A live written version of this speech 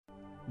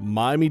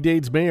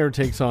Miami-Dade's mayor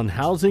takes on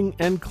housing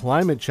and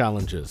climate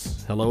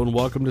challenges. Hello and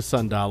welcome to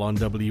Sundial on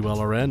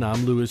WLRN.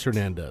 I'm Luis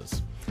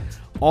Hernandez.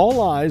 All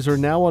eyes are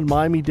now on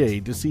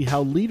Miami-Dade to see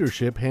how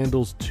leadership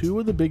handles two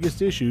of the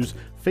biggest issues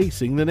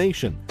facing the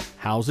nation,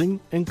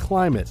 housing and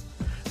climate.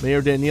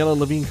 Mayor Daniela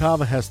Levine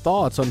Cava has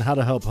thoughts on how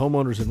to help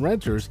homeowners and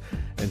renters,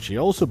 and she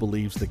also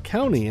believes the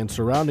county and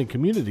surrounding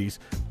communities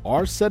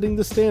are setting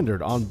the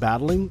standard on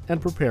battling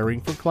and preparing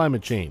for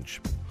climate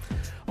change.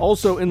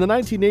 Also, in the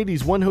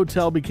 1980s, one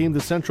hotel became the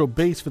central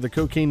base for the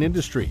cocaine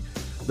industry.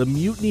 The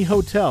Mutiny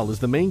Hotel is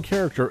the main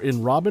character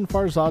in Robin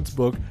Farzad's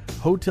book,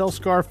 Hotel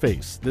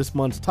Scarface, this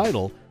month's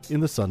title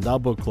in the Sundial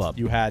Book Club.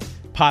 You had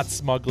pot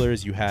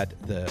smugglers, you had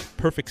the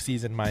perfect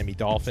season Miami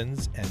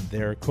Dolphins and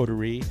their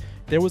coterie.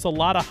 There was a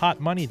lot of hot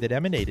money that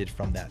emanated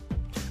from that.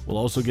 We'll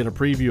also get a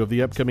preview of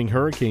the upcoming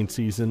hurricane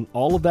season.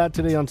 All of that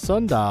today on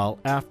Sundial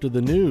after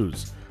the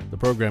news. The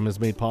program is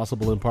made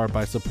possible in part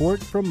by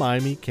support from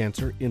Miami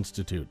Cancer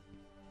Institute.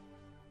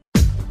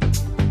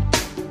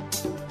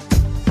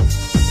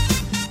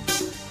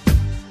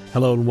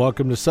 Hello and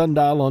welcome to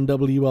Sundial on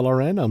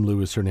WLRN. I'm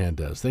Luis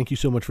Hernandez. Thank you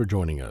so much for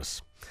joining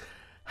us.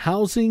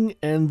 Housing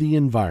and the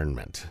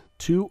environment,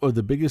 two of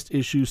the biggest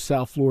issues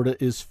South Florida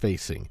is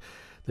facing.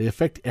 They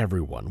affect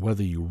everyone,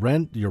 whether you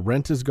rent, your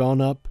rent has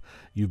gone up,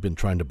 you've been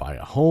trying to buy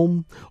a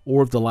home,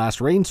 or if the last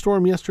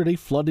rainstorm yesterday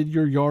flooded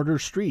your yard or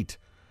street.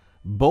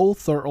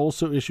 Both are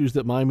also issues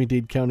that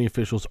Miami-Dade County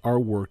officials are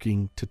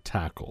working to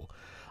tackle.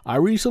 I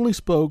recently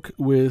spoke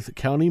with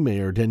County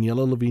Mayor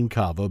Daniela Levine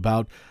Cava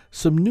about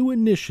some new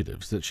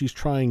initiatives that she's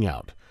trying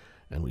out,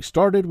 and we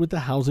started with the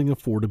housing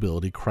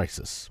affordability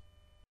crisis.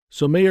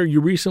 So, Mayor,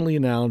 you recently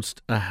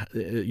announced,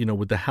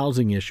 with the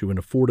housing issue and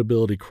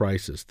affordability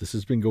crisis. This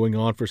has been going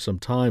on for some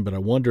time, but I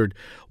wondered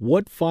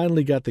what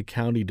finally got the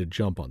county to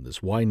jump on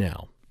this. Why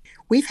now?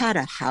 We've had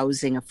a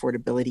housing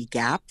affordability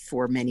gap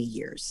for many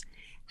years.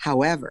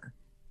 However,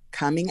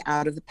 coming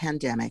out of the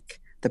pandemic,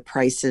 the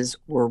prices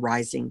were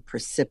rising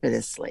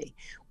precipitously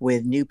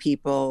with new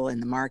people in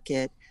the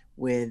market,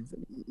 with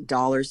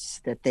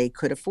dollars that they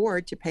could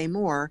afford to pay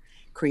more,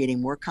 creating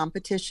more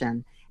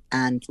competition,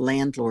 and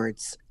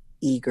landlords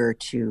eager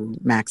to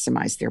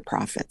maximize their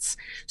profits.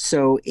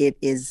 So it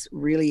is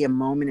really a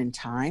moment in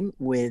time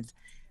with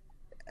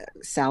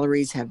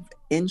salaries have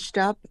inched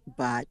up,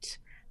 but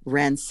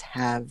rents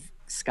have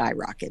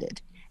skyrocketed.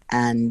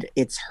 And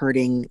it's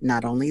hurting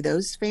not only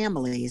those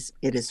families,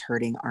 it is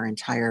hurting our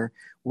entire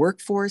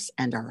workforce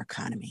and our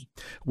economy.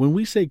 When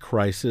we say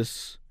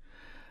crisis,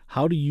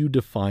 how do you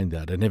define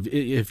that? And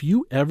have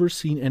you ever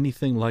seen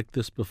anything like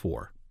this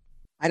before?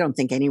 I don't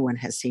think anyone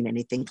has seen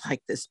anything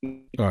like this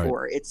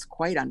before. Right. It's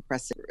quite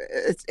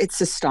unprecedented. It's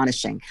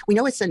astonishing. We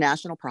know it's a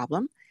national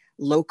problem.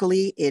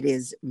 Locally, it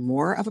is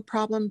more of a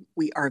problem.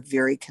 We are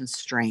very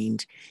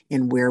constrained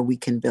in where we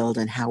can build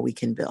and how we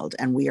can build.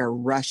 And we are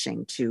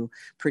rushing to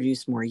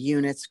produce more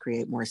units,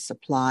 create more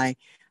supply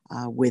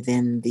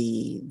within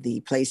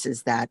the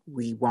places that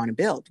we want to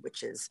build,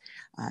 which is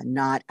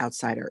not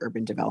outside our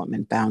urban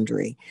development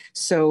boundary.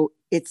 So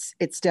it's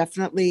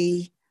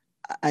definitely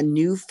a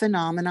new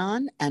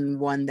phenomenon and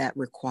one that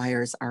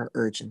requires our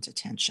urgent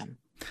attention.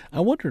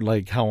 I wonder,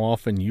 how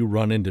often you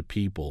run into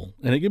people,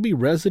 and it could be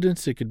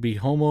residents, it could be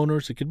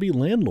homeowners, it could be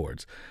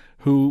landlords,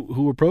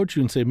 who approach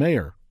you and say,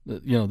 Mayor,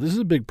 this is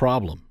a big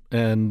problem,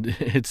 and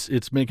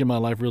it's making my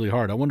life really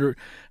hard. I wonder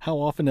how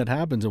often that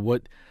happens and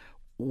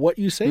what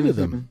you say to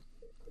them.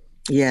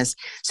 Yes.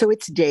 So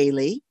it's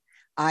daily.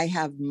 I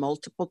have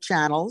multiple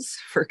channels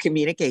for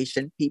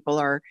communication. People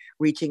are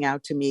reaching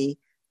out to me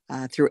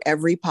through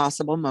every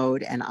possible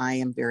mode, and I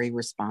am very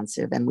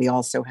responsive. And we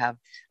also have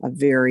a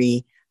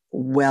very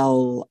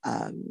well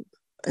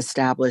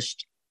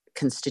established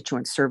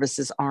constituent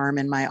services arm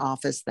in my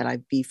office that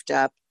I've beefed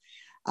up.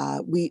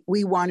 We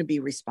want to be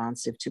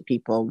responsive to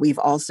people. We've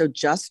also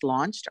just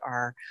launched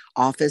our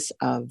Office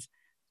of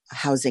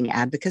Housing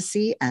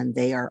Advocacy, and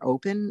they are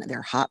open.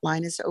 Their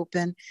hotline is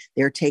open.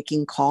 They're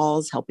taking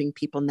calls, helping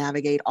people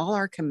navigate. All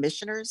our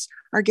commissioners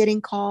are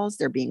getting calls.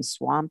 They're being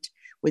swamped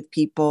with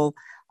people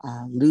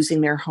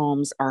losing their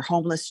homes. Our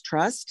homeless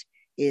trust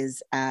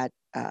is at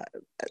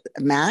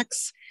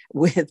max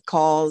with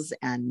calls,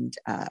 and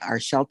our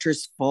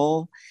shelter's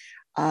full.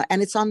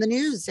 And it's on the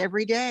news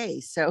every day.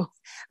 So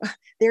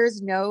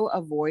there's no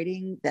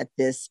avoiding that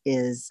this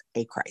is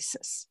a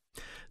crisis.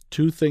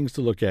 Two things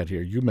to look at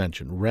here. You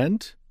mentioned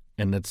rent,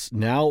 and it's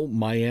now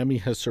Miami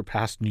has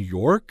surpassed New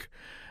York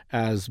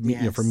as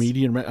for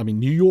median rent. I mean,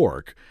 New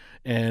York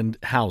and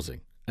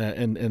housing.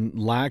 And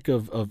lack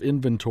of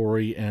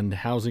inventory and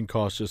housing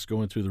costs just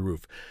going through the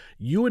roof.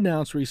 You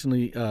announced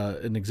recently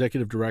an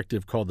executive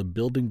directive called the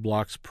Building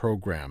Blocks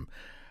Program.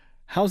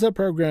 How's that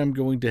program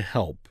going to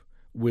help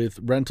with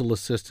rental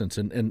assistance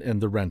and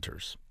the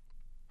renters?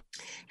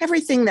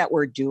 Everything that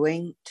we're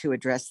doing to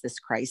address this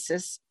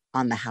crisis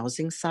on the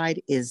housing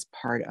side is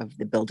part of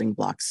the Building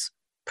Blocks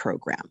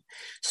Program.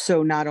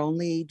 So not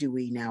only do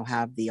we now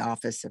have the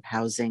Office of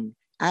Housing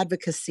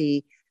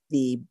Advocacy,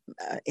 the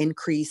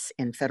increase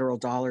in federal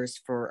dollars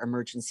for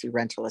emergency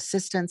rental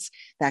assistance.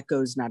 That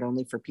goes not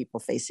only for people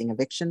facing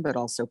eviction, but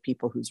also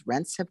people whose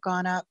rents have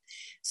gone up.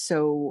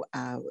 So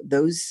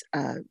those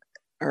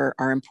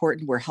are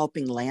important. We're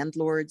helping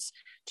landlords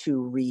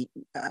to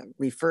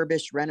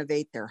refurbish,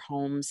 renovate their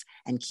homes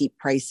and keep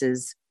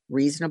prices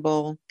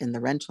reasonable in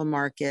the rental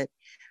market.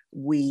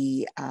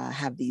 We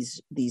have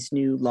these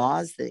new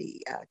laws,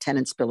 the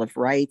Tenants' Bill of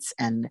Rights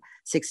and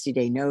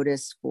 60-day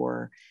notice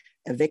for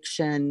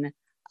eviction,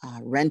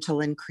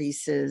 rental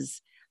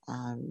increases,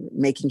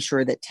 making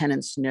sure that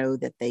tenants know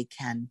that they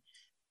can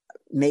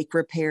make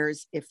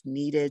repairs if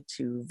needed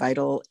to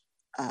vital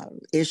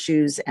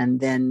issues and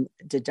then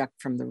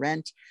deduct from the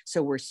rent.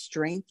 So we're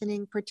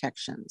strengthening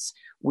protections.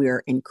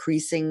 We're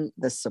increasing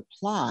the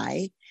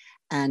supply,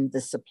 and the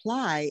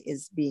supply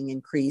is being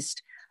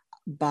increased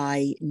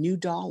by new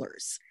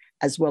dollars,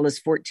 as well as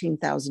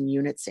 14,000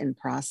 units in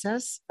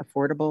process,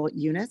 affordable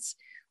units.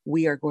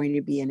 We are going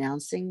to be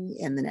announcing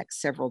in the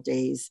next several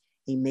days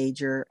a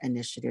major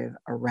initiative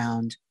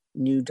around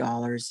new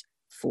dollars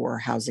for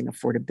housing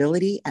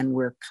affordability, and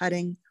we're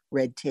cutting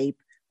red tape,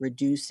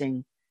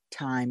 reducing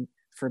time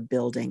for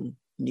building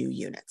new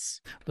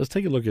units. Let's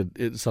take a look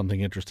at something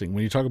interesting.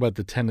 When you talk about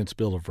the Tenants'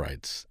 Bill of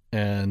Rights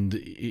and,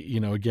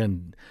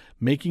 again,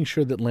 making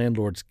sure that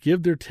landlords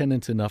give their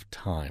tenants enough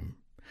time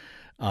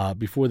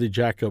before they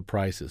jack up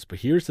prices. But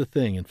here's the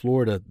thing. In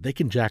Florida, they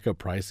can jack up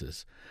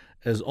prices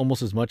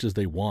almost as much as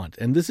they want.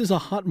 And this is a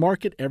hot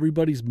market.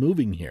 Everybody's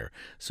moving here.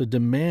 So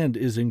demand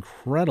is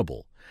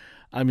incredible.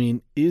 I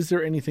mean, is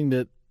there anything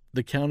that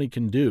the county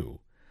can do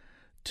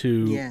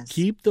to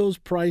keep those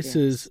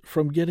prices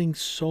from getting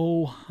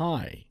so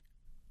high?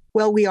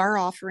 Well, we are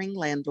offering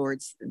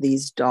landlords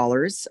these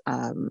dollars,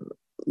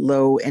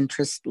 low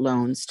interest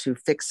loans to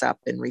fix up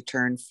in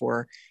return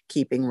for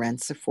keeping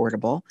rents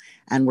affordable.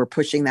 And we're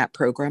pushing that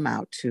program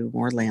out to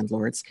more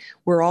landlords.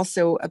 We're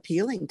also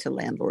appealing to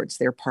landlords.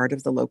 They're part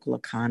of the local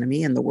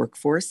economy and the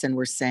workforce. And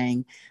we're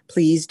saying,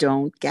 please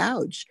don't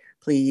gouge.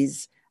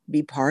 Please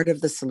be part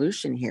of the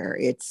solution here.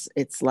 It's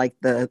like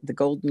the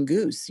golden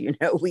goose.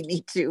 We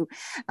need to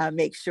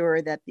make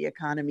sure that the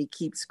economy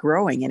keeps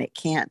growing, and it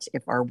can't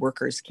if our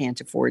workers can't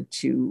afford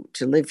to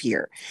live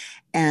here.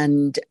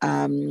 And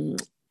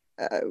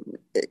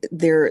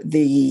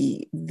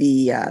the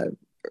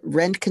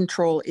rent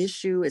control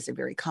issue is a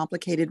very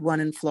complicated one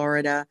in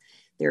Florida.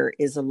 There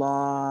is a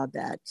law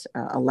that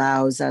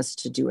allows us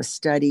to do a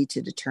study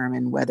to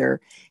determine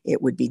whether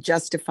it would be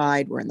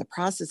justified. We're in the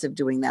process of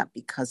doing that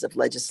because of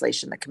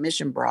legislation the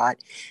commission brought.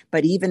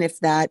 But even if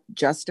that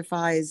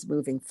justifies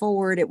moving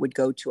forward, it would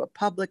go to a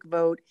public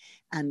vote,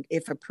 and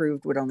if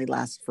approved, would only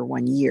last for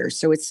 1 year.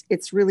 So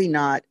it's really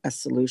not a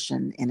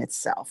solution in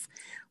itself.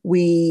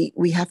 We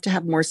have to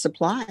have more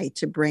supply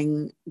to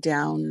bring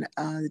down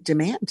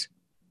demand.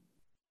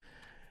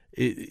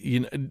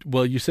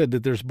 You said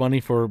that there's money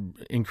for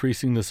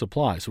increasing the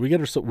supply. So we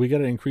got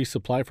to increase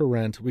supply for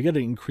rent. We got to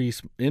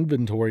increase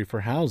inventory for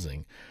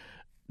housing.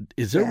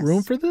 Is there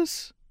room for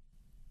this?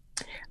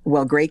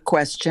 Well, great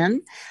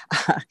question.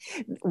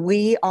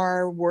 We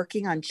are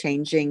working on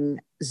changing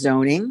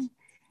zoning,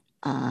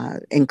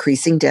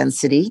 increasing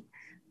density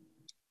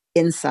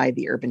inside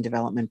the urban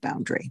development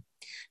boundary.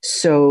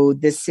 So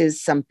this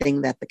is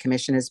something that the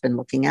commission has been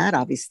looking at.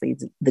 Obviously,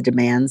 the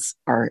demands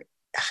are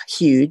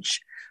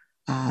huge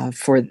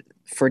for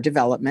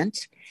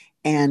development,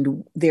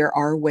 and there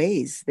are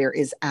ways. There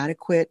is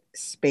adequate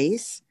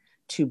space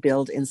to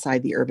build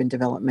inside the urban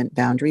development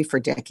boundary for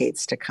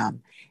decades to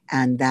come,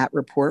 and that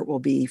report will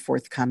be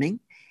forthcoming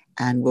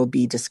and will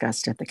be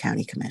discussed at the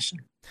county commission.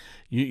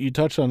 You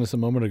touched on this a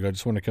moment ago. I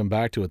just want to come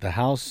back to it.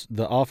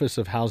 The Office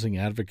of Housing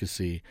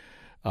Advocacy,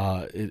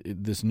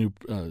 this new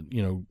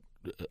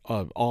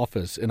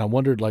office, and I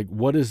wondered,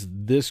 what is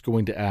this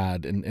going to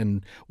add,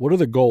 and what are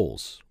the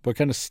goals? What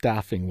kind of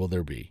staffing will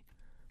there be?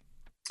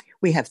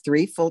 We have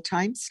 3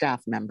 full-time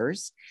staff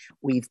members.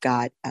 We've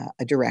got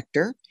a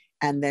director,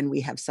 and then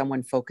we have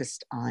someone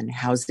focused on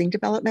housing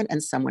development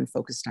and someone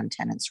focused on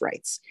tenants'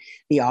 rights.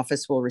 The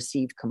office will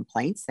receive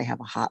complaints. They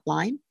have a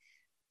hotline,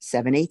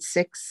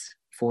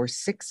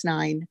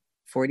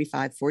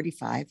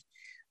 786-469-4545.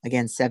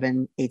 Again,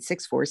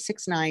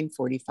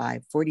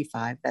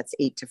 786-469-4545. That's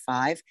 8 to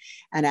 5.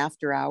 And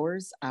after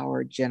hours,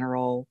 our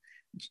general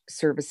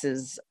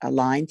services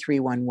line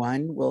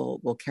 311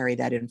 will carry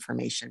that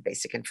information,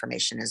 basic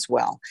information as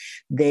well.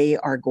 They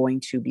are going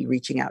to be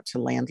reaching out to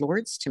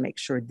landlords to make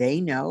sure they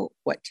know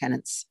what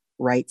tenants'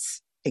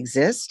 rights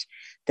exist,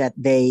 that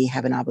they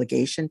have an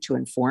obligation to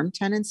inform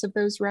tenants of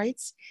those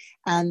rights,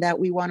 and that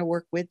we want to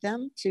work with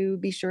them to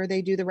be sure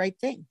they do the right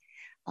thing.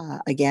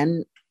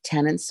 Again,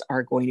 tenants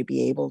are going to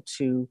be able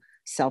to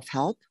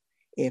self-help.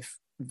 If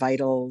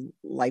vital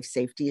life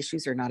safety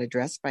issues are not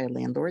addressed by a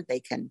landlord, they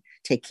can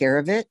take care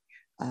of it,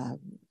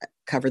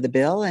 cover the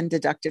bill, and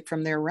deduct it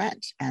from their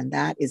rent. And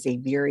that is a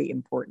very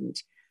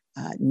important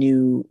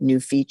new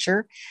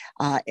feature.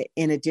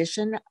 In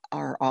addition,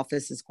 our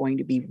office is going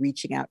to be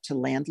reaching out to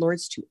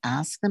landlords to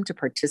ask them to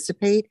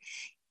participate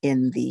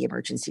in the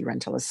emergency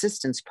rental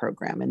assistance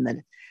program, in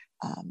the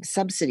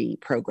subsidy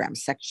program,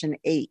 Section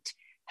 8,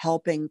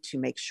 helping to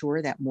make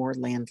sure that more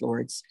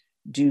landlords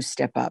do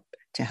step up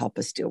to help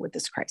us deal with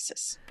this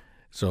crisis.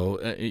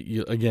 So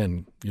you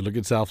look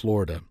at South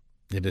Florida.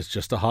 It is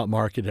just a hot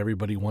market.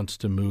 Everybody wants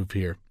to move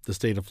here. The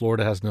state of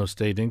Florida has no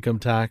state income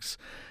tax.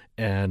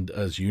 And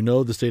as you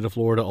know, the state of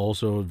Florida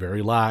also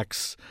very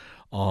lax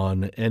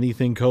on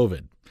anything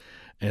COVID.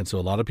 And so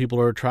a lot of people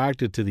are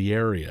attracted to the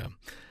area.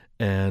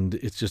 And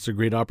it's just a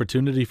great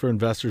opportunity for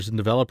investors and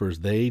developers.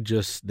 They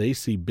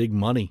see big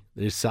money.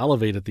 They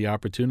salivate at the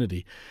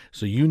opportunity.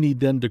 So you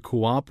need them to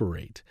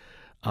cooperate.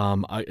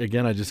 I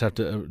just have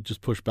to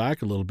just push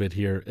back a little bit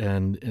here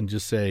and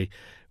just say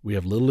we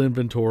have little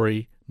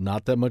inventory,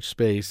 not that much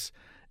space,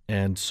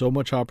 and so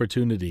much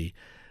opportunity.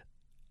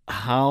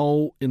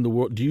 How in the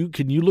world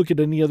can you look at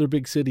any other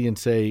big city and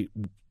say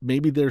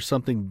maybe there's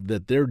something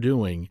that they're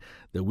doing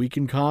that we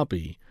can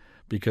copy?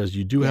 Because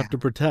you do have to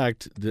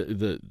protect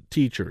the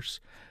teachers,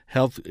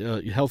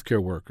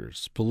 healthcare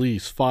workers,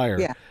 police,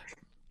 fire,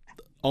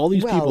 all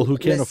these people who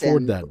can't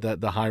afford that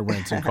the high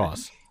rents and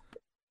costs.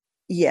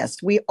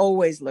 Yes, we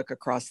always look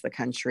across the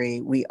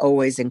country. We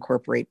always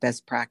incorporate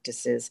best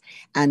practices,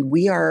 and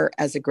we are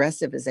as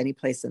aggressive as any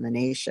place in the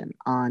nation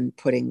on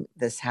putting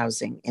this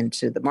housing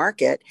into the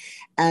market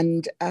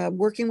and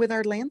working with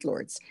our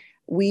landlords.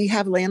 We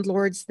have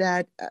landlords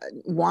that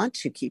want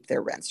to keep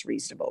their rents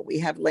reasonable. We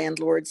have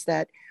landlords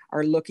that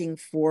are looking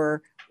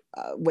for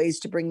ways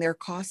to bring their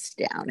costs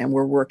down, and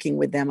we're working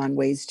with them on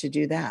ways to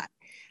do that.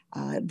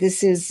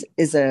 This is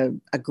a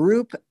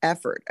group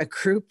effort, a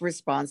group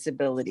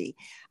responsibility.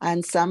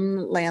 And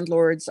some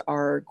landlords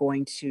are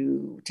going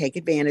to take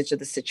advantage of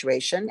the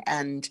situation.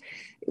 And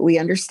we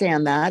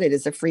understand that it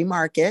is a free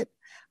market.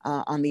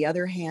 On the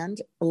other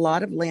hand, a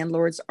lot of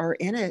landlords are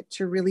in it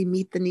to really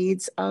meet the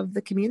needs of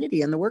the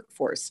community and the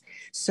workforce.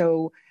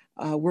 So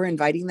we're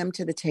inviting them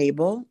to the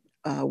table.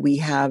 We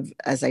have,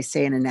 as I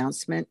say, an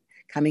announcement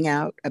coming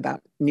out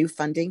about new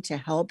funding to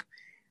help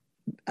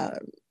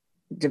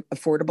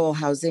affordable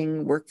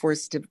housing,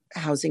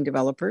 housing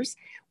developers.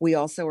 We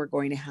also are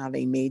going to have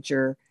a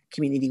major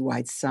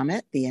community-wide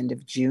summit the end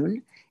of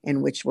June,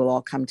 in which we'll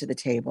all come to the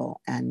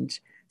table and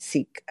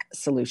seek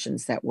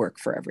solutions that work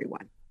for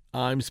everyone.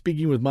 I'm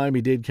speaking with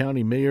Miami-Dade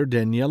County Mayor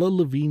Daniela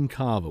Levine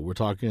Cava. We're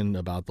talking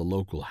about the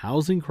local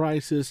housing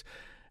crisis,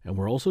 and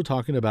we're also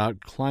talking about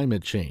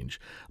climate change.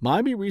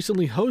 Miami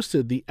recently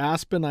hosted the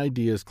Aspen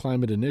Ideas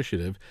Climate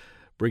Initiative,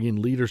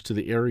 bringing leaders to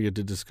the area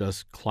to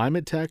discuss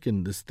climate tech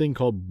and this thing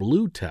called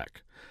blue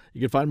tech.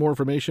 You can find more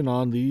information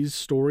on these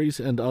stories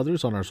and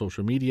others on our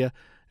social media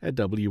at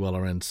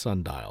WLRN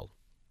Sundial.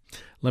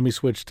 Let me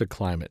switch to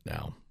climate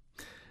now.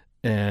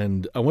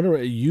 And I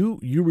wonder, you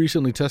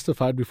recently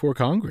testified before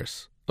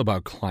Congress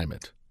about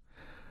climate.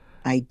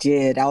 I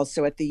did,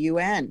 also at the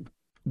UN.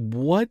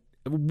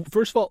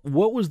 First of all,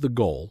 what was the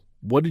goal?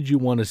 What did you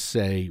want to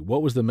say?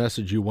 What was the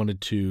message you wanted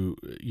to,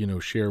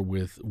 share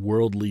with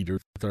world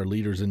leaders, with our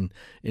leaders in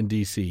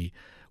D.C.?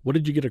 What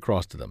did you get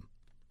across to them?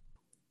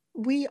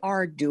 We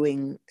are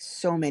doing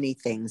so many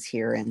things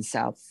here in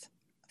South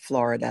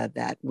Florida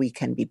that we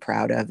can be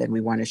proud of, and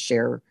we want to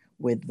share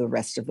with the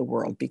rest of the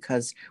world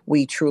because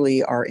we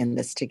truly are in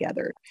this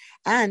together.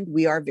 And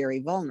we are very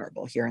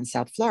vulnerable here in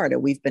South Florida.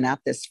 We've been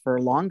at this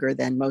for longer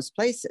than most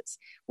places.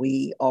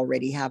 We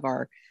already have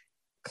our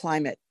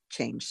climate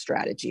change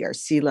strategy, our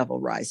sea level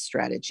rise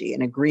strategy,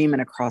 an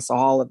agreement across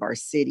all of our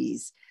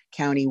cities,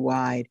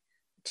 countywide,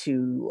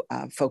 to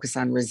focus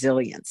on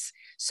resilience.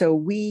 So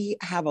we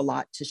have a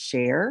lot to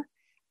share.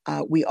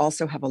 We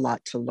also have a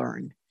lot to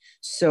learn.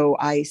 So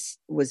I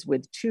was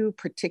with two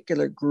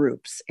particular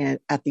groups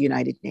at the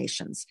United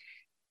Nations,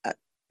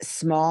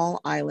 small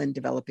island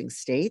developing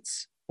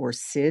states, or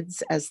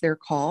SIDS as they're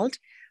called.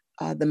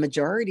 The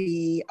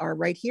majority are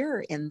right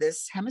here in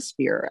this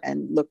hemisphere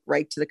and look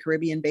right to the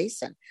Caribbean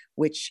basin,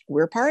 which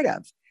we're part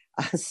of.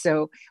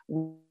 So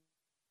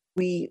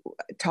we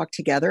talked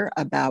together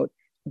about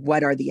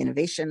what are the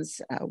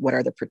innovations, what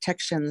are the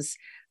protections,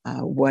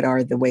 what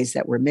are the ways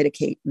that we're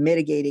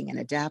mitigating and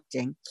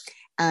adapting,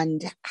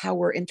 and how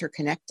we're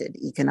interconnected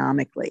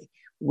economically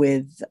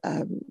with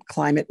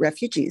climate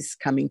refugees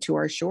coming to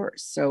our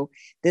shores. So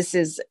this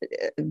is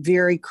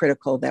very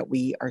critical that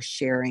we are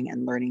sharing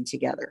and learning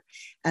together.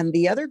 And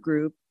the other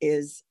group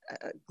is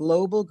a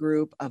global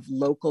group of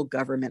local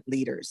government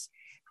leaders.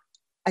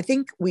 I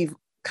think we've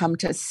come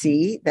to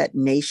see that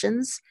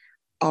nations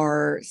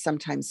are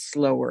sometimes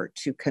slower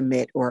to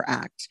commit or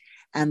act.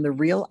 And the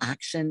real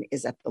action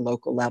is at the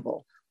local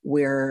level,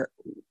 where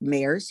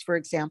mayors, for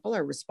example,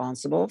 are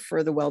responsible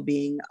for the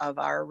well-being of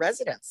our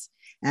residents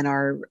and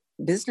our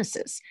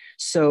businesses.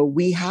 So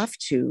we have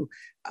to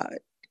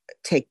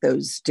take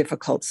those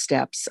difficult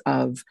steps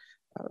of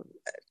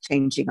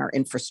changing our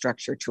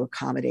infrastructure to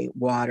accommodate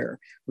water,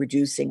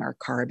 reducing our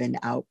carbon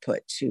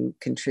output to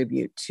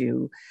contribute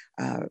to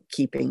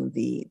keeping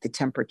the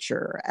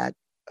temperature at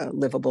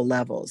livable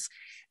levels.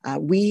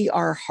 We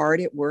are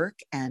hard at work,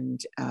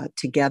 and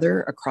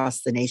together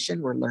across the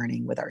nation, we're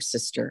learning with our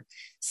sister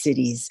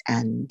cities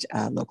and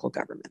local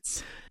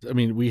governments. I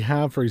mean, we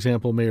have, for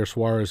example, Mayor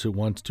Suarez, who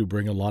wants to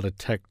bring a lot of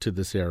tech to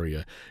this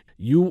area.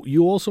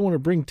 You also want to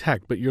bring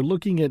tech, but you're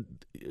looking at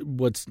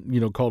what's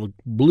called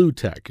blue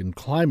tech and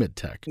climate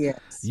tech. Yes.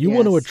 You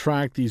want to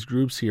attract these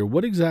groups here.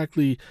 What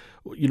exactly,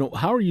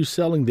 how are you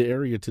selling the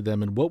area to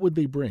them, and what would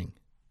they bring?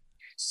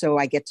 So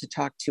I get to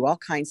talk to all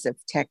kinds of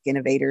tech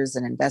innovators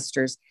and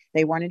investors.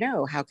 They want to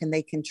know, how can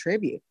they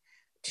contribute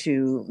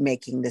to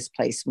making this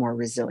place more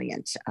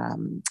resilient?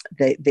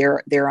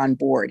 They're on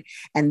board.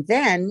 And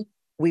then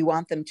we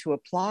want them to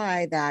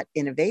apply that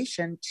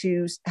innovation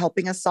to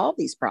helping us solve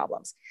these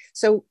problems.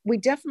 So we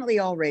definitely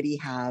already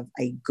have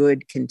a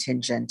good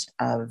contingent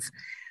of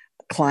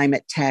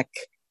climate tech,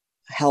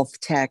 health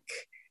tech,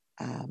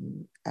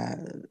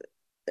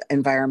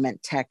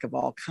 environment tech of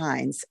all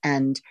kinds.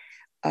 And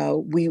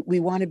we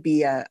want to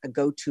be a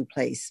go-to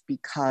place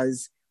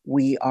because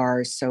we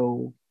are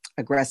so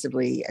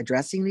aggressively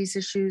addressing these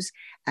issues,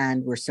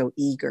 and we're so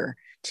eager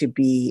to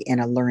be in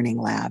a learning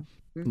lab.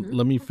 Mm-hmm.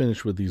 Let me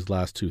finish with these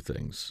last two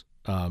things.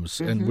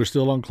 And we're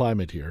still on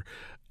climate here.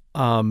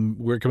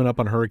 We're coming up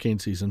on hurricane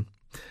season,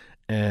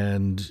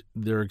 and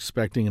they're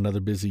expecting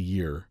another busy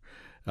year.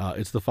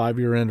 It's the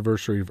 5-year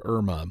anniversary of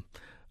Irma,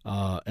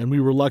 and we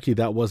were lucky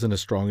that wasn't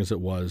as strong as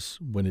it was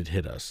when it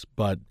hit us.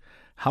 But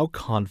how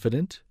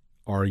confident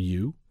are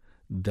you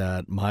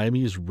that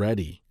Miami is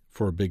ready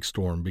for a big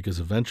storm? Because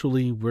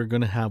eventually we're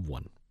going to have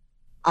one.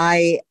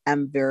 I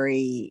am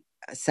very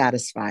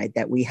satisfied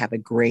that we have a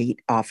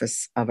great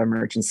Office of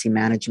Emergency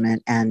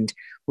Management, and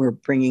we're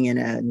bringing in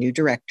a new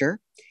director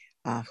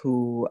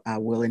who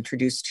we'll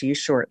introduce to you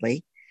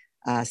shortly,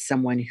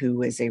 someone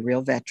who is a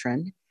real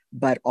veteran,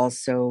 but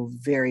also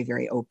very,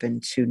 very open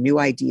to new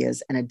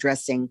ideas and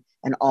addressing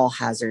an all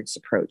hazards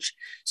approach.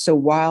 So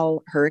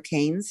while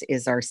hurricanes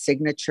is our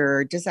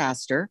signature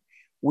disaster,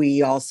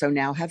 we also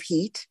now have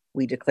heat.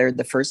 We declared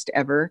the first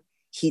ever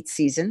heat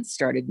season,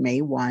 started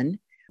May 1.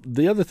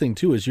 The other thing,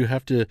 too, is you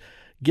have to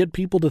get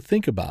people to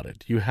think about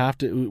it.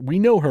 We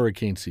know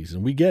hurricane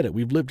season. We get it.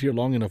 We've lived here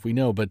long enough. We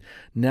know. But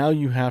now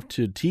you have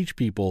to teach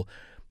people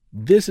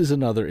this is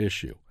another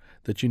issue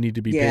that you need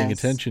to be paying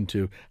attention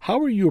to.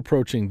 How are you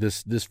approaching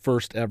this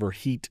first ever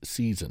heat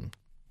season?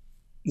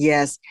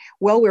 Yes.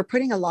 Well, we're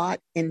putting a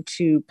lot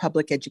into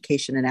public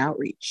education and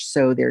outreach.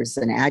 So there's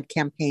an ad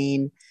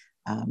campaign.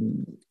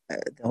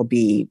 There'll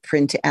be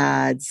print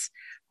ads,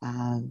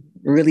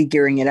 really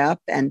gearing it up.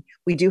 And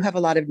we do have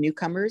a lot of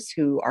newcomers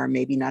who are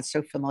maybe not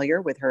so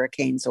familiar with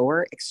hurricanes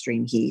or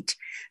extreme heat.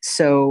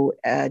 So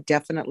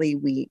definitely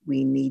we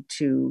need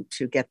to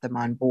get them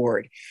on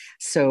board.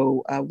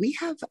 So we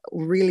have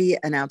really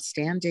an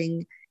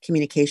outstanding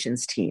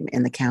communications team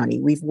in the county.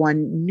 We've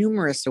won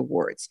numerous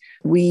awards.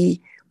 We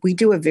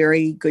do a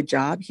very good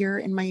job here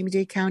in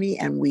Miami-Dade County,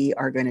 and we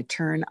are going to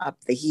turn up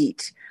the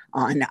heat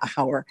on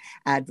our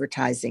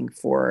advertising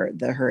for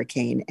the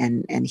hurricane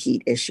and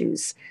heat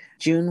issues.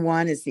 June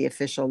 1 is the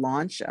official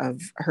launch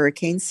of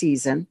hurricane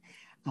season,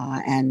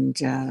 and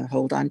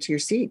hold on to your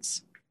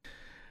seats.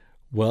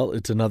 Well,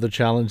 it's another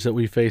challenge that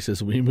we face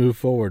as we move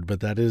forward,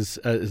 but that is,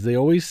 as they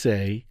always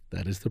say,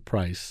 that is the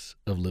price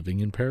of living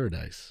in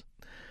paradise.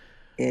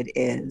 It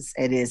is.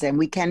 And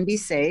we can be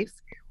safe.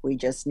 We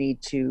just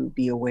need to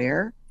be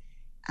aware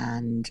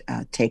and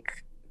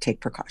take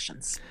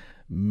precautions.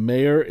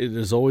 Mayor, it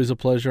is always a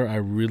pleasure. I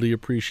really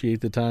appreciate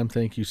the time.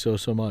 Thank you so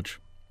much.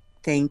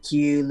 Thank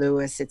you,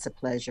 Louis. It's a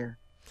pleasure.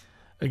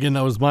 Again,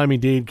 that was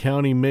Miami-Dade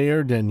County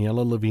Mayor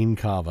Daniela Levine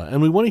Cava.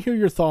 And we want to hear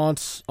your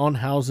thoughts on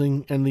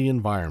housing and the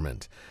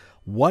environment.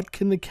 What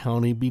can the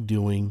county be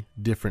doing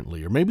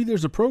differently? Or maybe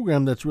there's a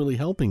program that's really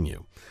helping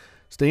you.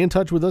 Stay in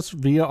touch with us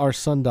via our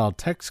Sundial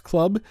Text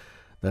Club.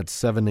 That's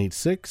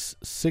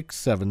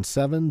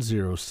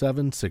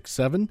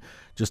 786-677-0767.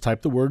 Just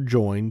type the word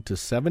JOIN to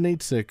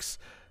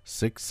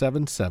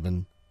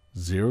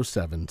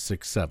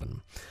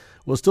 786-677-0767.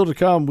 Well, still to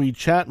come, we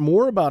chat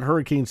more about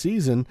hurricane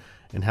season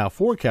and how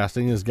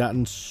forecasting has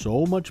gotten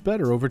so much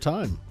better over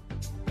time.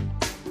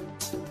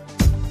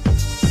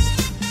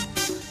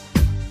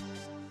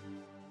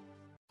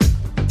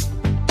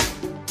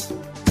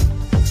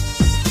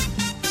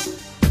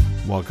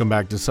 Welcome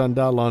back to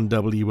Sundial on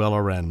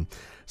WLRN.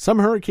 Some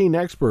hurricane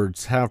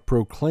experts have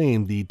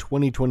proclaimed the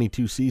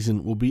 2022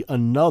 season will be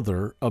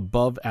another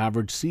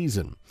above-average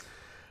season.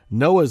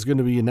 NOAA is going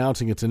to be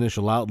announcing its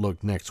initial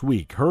outlook next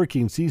week.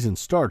 Hurricane season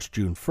starts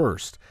June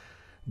 1st.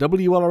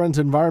 WLRN's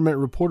environment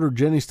reporter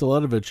Jenny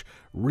Staletovich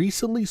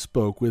recently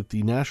spoke with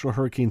the National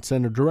Hurricane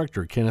Center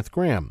Director, Kenneth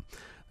Graham.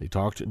 They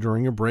talked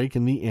during a break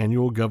in the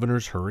annual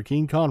Governor's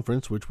Hurricane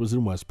Conference, which was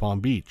in West Palm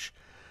Beach.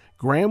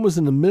 Graham was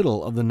in the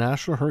middle of the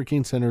National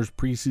Hurricane Center's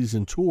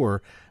preseason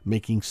tour,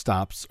 making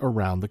stops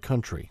around the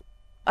country.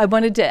 I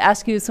wanted to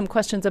ask you some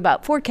questions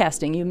about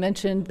forecasting. You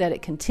mentioned that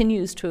it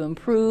continues to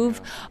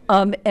improve.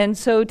 And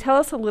so tell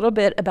us a little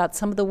bit about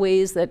some of the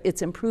ways that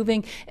it's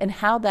improving and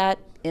how that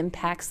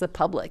impacts the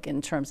public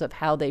in terms of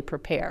how they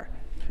prepare.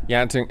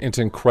 Yeah, it's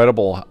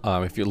incredible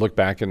if you look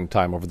back in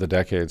time over the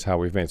decades how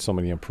we've made so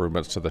many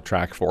improvements to the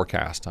track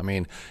forecast. I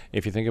mean,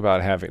 if you think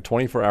about having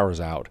 24 hours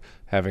out,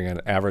 having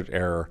an average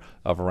error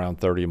of around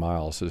 30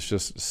 miles is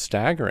just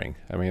staggering.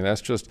 I mean,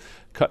 that's just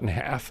cut in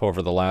half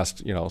over the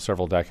last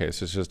several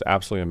decades. It's just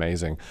absolutely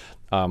amazing.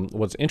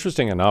 What's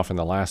interesting enough, in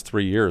the last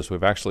 3 years,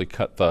 we've actually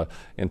cut the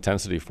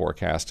intensity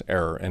forecast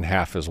error in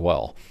half as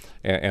well.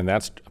 And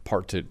that's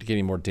part to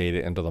getting more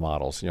data into the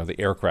models. The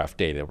aircraft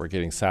data, we're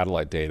getting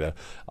satellite data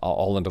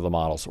all into the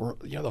models. Or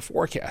the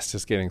forecast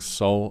is getting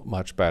so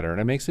much better,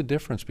 and it makes a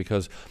difference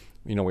because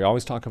we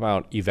always talk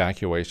about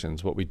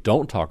evacuations. What we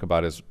don't talk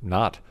about is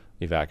not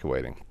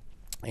evacuating.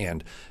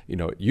 And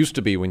it used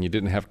to be when you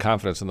didn't have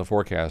confidence in the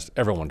forecast,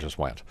 everyone just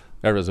went.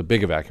 There was a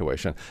big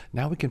evacuation.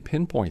 Now we can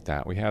pinpoint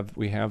that. We have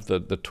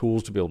the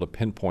tools to be able to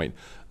pinpoint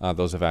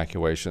those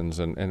evacuations,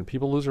 and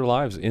people lose their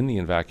lives in the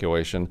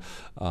evacuation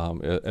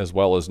as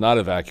well as not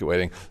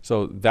evacuating.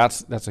 So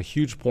that's a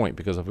huge point,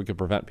 because if we could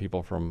prevent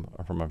people from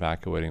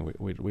evacuating,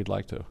 we'd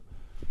like to.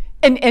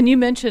 And you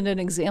mentioned an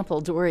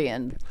example,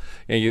 Dorian.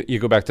 Yeah, you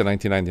go back to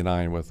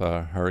 1999 with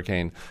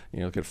Hurricane.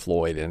 Look at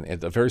Floyd, and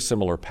it's a very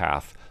similar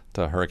path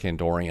to Hurricane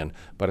Dorian.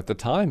 But at the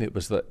time, it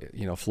was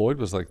Floyd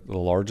was like the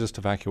largest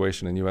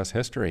evacuation in U.S.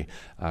 history.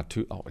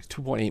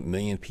 2.8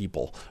 million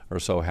people or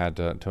so had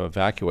to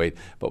evacuate.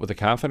 But with the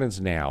confidence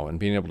now and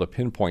being able to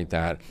pinpoint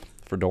that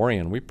for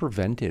Dorian, we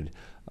prevented,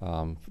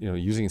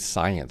 using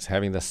science,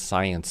 having the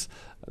science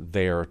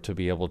there to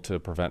be able to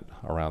prevent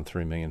around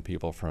 3 million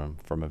people from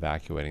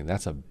evacuating.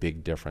 That's a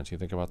big difference. You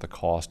think about the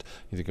cost,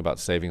 you think about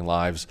saving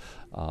lives,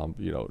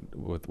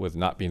 with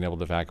not being able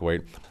to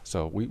evacuate.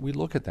 So we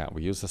look at that.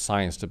 We use the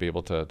science to be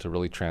able to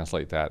really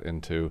translate that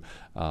into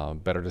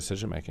better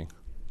decision making.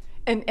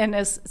 And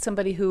as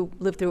somebody who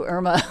lived through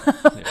Irma,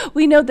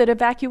 we know that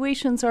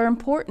evacuations are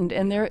important,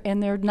 and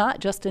they're not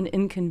just an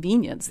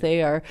inconvenience.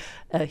 They are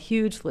a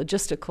huge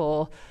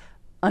logistical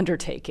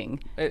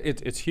undertaking.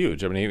 It's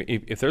huge. I mean,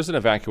 if there's an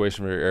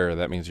evacuation for your area,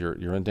 that means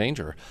you're in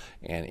danger.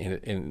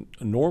 And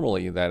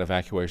normally that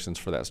evacuation's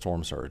for that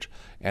storm surge.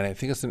 And I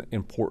think it's an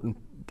important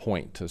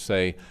point to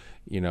say,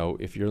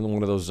 if you're in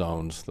one of those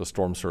zones, the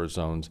storm surge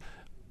zones,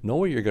 know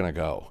where you're going to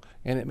go.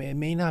 And it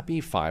may not be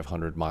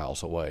 500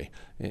 miles away.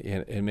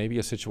 It may be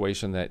a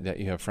situation that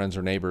you have friends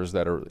or neighbors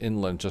that are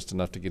inland just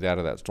enough to get out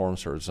of that storm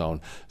surge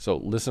zone. So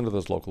listen to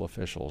those local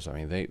officials. I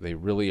mean, they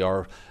really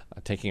are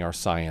taking our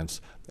science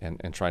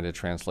and trying to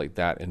translate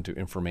that into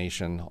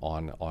information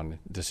on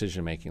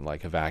decision making,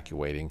 like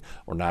evacuating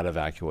or not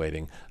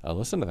evacuating.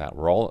 Listen to that.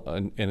 We're all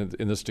in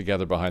this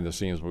together behind the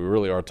scenes. We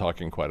really are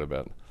talking quite a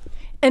bit.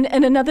 And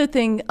another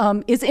thing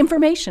is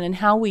information and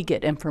how we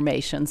get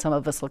information. Some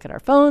of us look at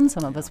our phones,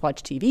 some of us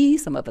watch TV,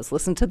 some of us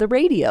listen to the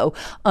radio.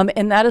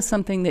 And that is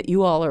something that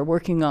you all are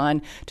working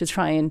on to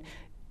try and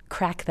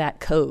crack that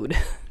code.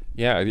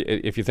 Yeah,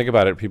 if you think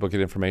about it, people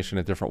get information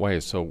in different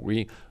ways. So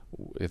we,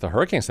 at the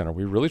Hurricane Center,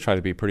 we really try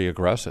to be pretty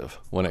aggressive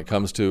when it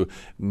comes to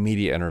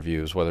media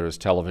interviews, whether it's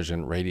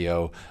television,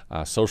 radio,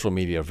 social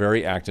media,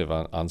 very active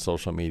on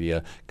social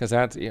media, because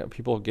that's,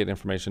 people get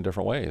information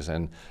different ways.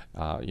 And,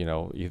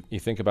 you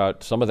think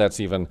about some of that's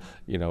even,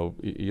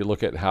 you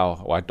look at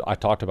how, I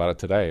talked about it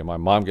today, my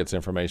mom gets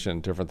information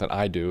different than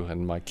I do,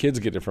 and my kids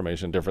get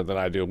information different than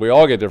I do. We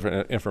all get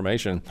different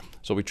information,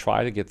 so we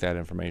try to get that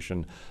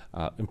information,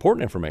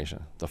 important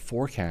information, the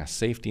forecast,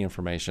 safety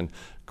information,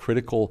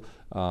 critical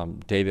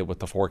data with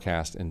the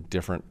forecast in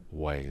different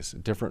ways,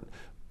 different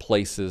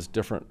places,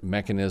 different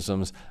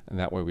mechanisms, and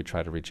that way we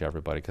try to reach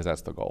everybody, because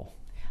that's the goal.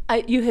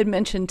 You had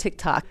mentioned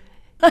TikTok.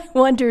 I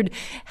wondered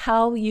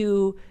how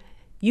you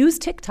use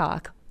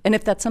TikTok, and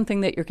if that's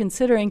something that you're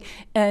considering,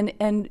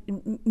 and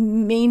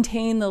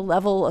maintain the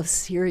level of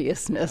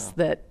seriousness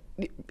that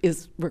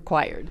is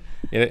required.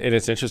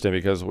 It's interesting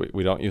because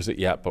we don't use it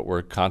yet, but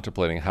we're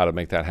contemplating how to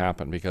make that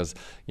happen, because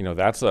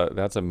that's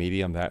a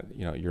medium that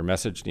your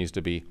message needs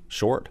to be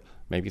short,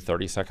 maybe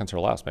 30 seconds or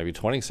less, maybe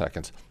 20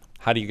 seconds.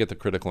 How do you get the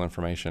critical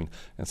information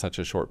in such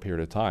a short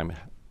period of time?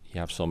 You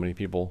have so many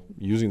people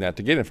using that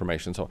to get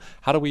information. So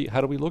how do we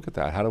look at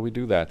that? How do we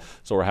do that?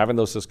 So we're having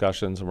those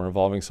discussions, and we're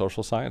involving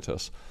social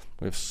scientists.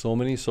 We have so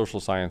many social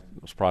science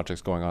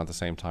projects going on at the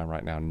same time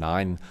right now,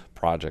 9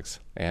 projects.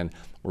 And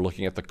we're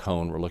looking at the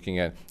cone, we're looking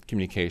at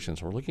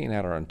communications, we're looking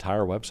at our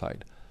entire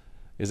website.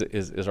 Is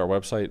our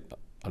website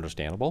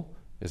understandable?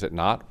 Is it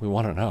not? We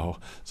want to know.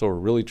 So we're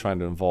really trying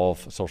to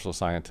involve social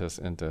scientists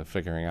into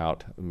figuring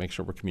out, make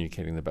sure we're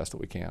communicating the best that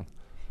we can.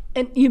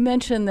 And you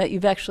mentioned that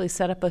you've actually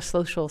set up a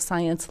social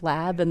science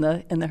lab in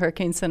the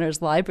Hurricane Center's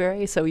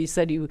library. So you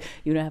said you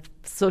have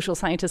social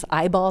scientists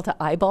eyeball to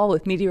eyeball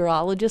with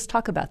meteorologists.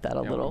 Talk about that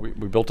a little. We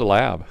built a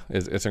lab.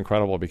 It's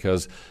incredible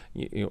because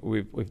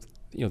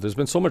there's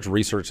been so much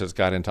research that's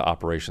got into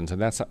operations, and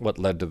that's what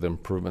led to the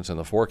improvements in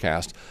the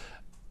forecast.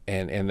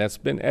 And that's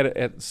been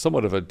at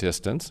somewhat of a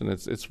distance, and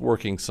it's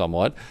working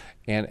somewhat.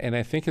 And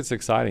I think it's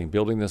exciting.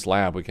 Building this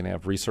lab, we can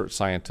have research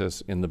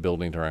scientists in the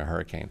building during a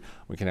hurricane.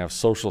 We can have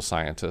social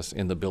scientists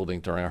in the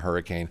building during a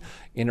hurricane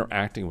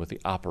interacting with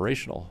the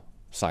operational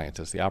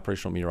scientist, the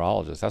operational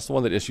meteorologist. That's the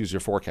one that issues your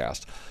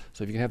forecast.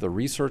 So if you can have the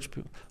research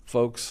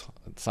folks,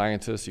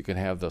 scientists, you can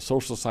have the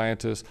social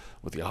scientists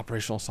with the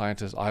operational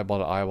scientists eyeball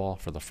to eyeball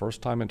for the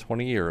first time in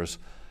 20 years,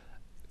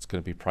 it's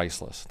going to be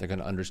priceless. They're going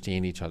to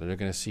understand each other. They're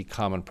going to see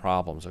common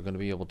problems. They're going to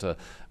be able to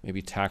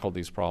maybe tackle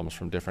these problems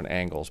from different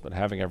angles. But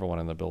having everyone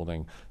in the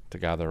building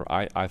together,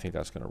 I think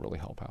that's going to really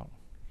help out.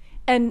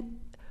 And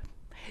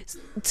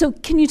so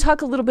can you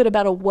talk a little bit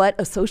about what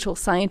a social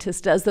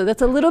scientist does, though?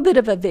 That's a little bit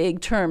of a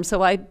vague term.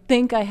 So I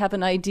think I have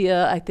an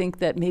idea. I think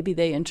that maybe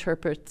they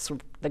interpret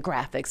sort of the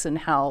graphics and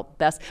how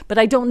best, but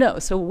I don't know.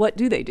 So what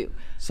do they do?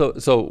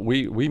 So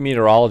we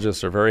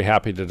meteorologists are very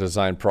happy to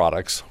design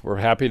products. We're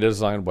happy to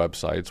design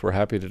websites. We're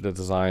happy to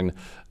design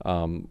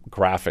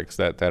graphics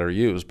that are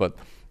used. But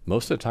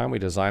most of the time we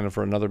design them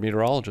for another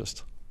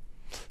meteorologist.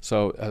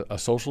 So a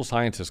social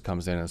scientist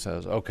comes in and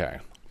says, okay,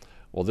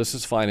 well, this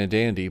is fine and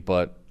dandy,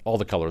 but all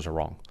the colors are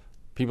wrong.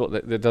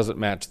 That doesn't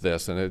match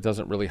this, and it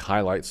doesn't really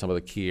highlight some of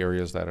the key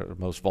areas that are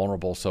most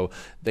vulnerable. So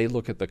they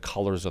look at the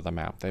colors of the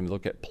map. They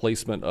look at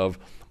placement of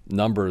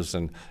numbers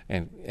and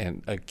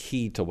a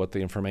key to what the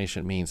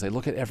information means. They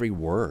look at every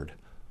word.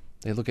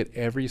 They look at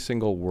every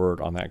single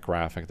word on that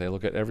graphic. They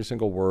look at every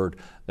single word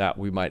that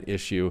we might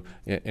issue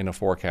in a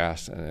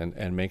forecast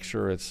and make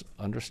sure it's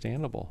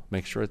understandable,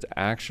 make sure it's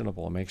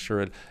actionable, and make sure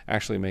it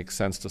actually makes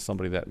sense to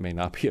somebody that may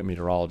not be a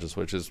meteorologist,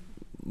 which is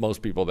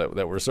most people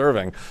that we're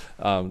serving.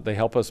 They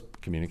help us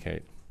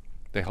communicate.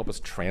 They help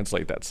us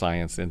translate that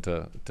science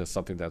into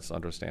something that's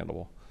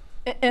understandable.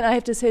 And I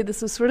have to say,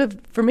 this was sort of,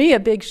 for me, a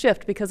big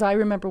shift, because I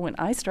remember when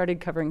I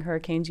started covering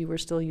hurricanes, you were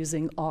still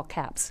using all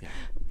caps. Yeah.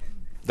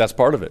 That's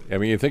part of it. I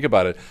mean, you think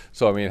about it.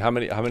 So, I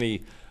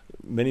mean,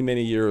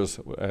 many years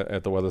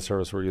at the Weather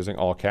Service we're using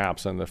all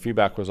caps, and the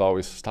feedback was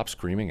always, stop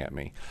screaming at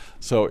me.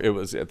 So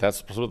that's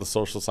sort of the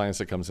social science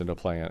that comes into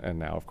play, and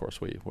now, of course,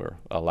 we're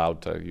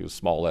allowed to use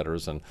small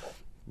letters and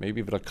maybe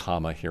even a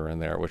comma here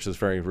and there, which is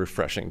very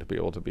refreshing to be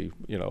able to be,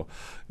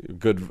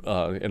 good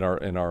in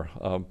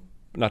our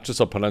not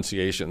just our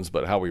pronunciations,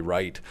 but how we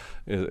write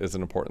is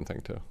an important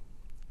thing too.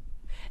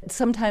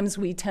 Sometimes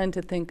we tend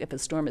to think if a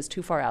storm is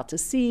too far out to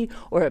sea,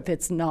 or if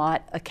it's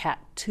not a Cat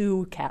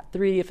 2, Cat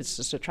 3, if it's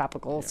just a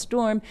tropical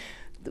storm,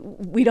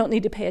 we don't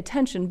need to pay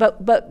attention,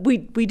 but we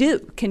do.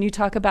 Can you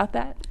talk about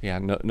that? Yeah,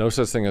 no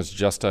such thing as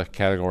just a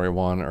Category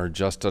 1 or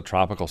just a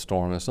tropical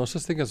storm. There's no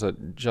such thing as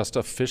just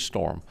a fish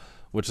storm,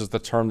 which is the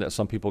term that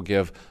some people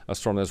give a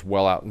storm that's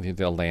well out in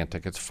the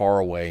Atlantic. It's far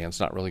away and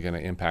it's not really going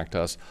to impact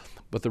us.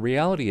 But the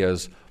reality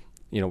is,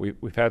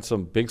 we've had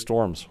some big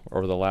storms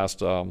over the last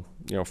 4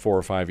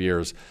 or 5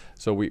 years.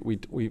 So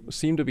we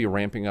seem to be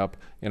ramping up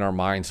in our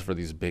minds for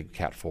these big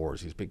Cat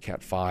 4s, these big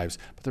Cat 5s.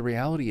 But the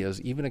reality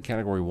is, even a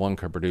Category 1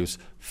 can produce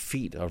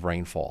feet of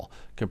rainfall,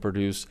 can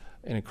produce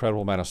an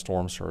incredible amount of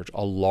storm surge.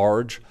 A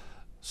large,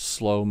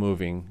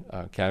 slow-moving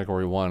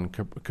Category 1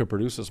 could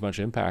produce as much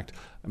impact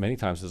many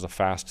times as a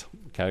fast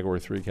Category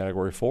 3,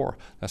 Category 4.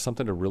 That's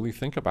something to really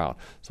think about.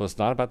 So it's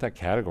not about that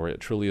category. It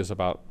truly is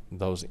about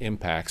those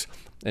impacts.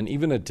 And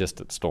even a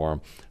distant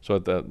storm. So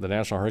at the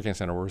National Hurricane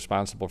Center, we're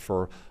responsible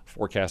for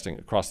forecasting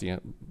across the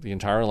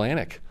entire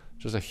Atlantic,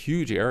 which is a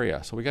huge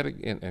area. So we got to,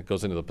 and it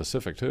goes into the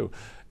Pacific too.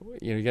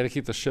 You got to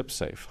keep the ships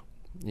safe.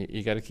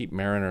 You got to keep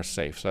mariners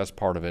safe, so that's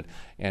part of it.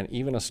 And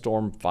even a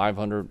storm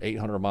 500,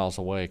 800 miles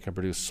away can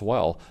produce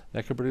swell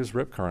that could produce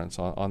rip currents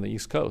on the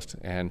East Coast.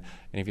 And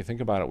if you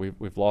think about it,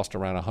 we've lost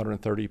around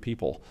 130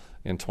 people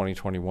in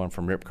 2021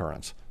 from rip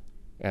currents,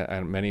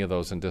 and many of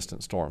those in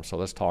distant storms. So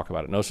let's talk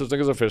about it. No such thing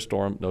as a fish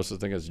storm. No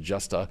such thing as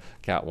just a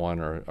Cat 1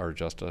 or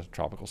just a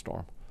tropical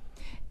storm.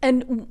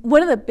 And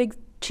one of the big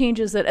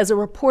changes that, as a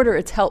reporter,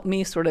 it's helped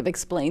me sort of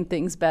explain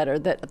things better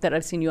that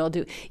I've seen you all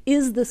do,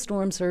 is the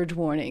storm surge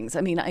warnings.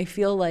 I mean, I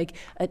feel like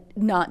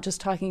not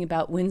just talking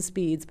about wind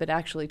speeds, but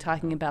actually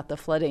talking about the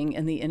flooding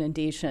and the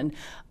inundation.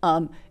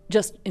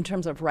 Just in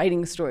terms of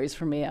writing stories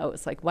for me, I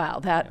was like, wow,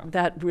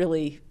 that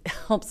really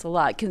helps a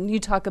lot. Can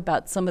you talk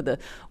about some of the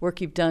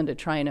work you've done to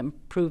try and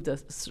improve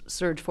the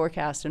surge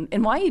forecast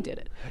and why you did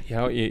it?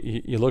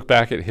 You look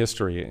back at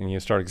history and you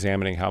start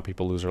examining how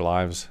people lose their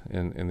lives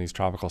in these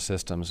tropical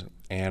systems,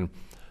 and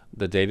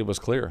the data was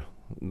clear.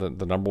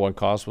 The number one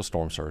cause was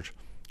storm surge.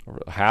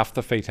 Half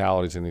the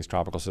fatalities in these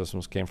tropical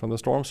systems came from the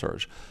storm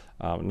surge.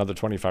 Another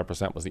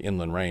 25% was the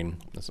inland rain.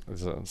 It's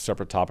a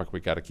separate topic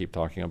we've got to keep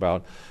talking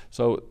about.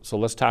 So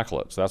let's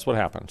tackle it. So that's what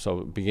happened.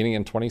 So beginning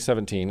in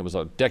 2017, it was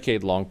a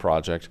decade-long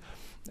project,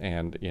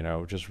 and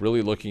just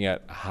really looking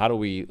at how do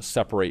we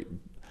separate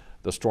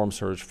the storm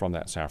surge from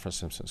that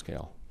Saffir-Simpson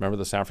scale. Remember,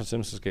 the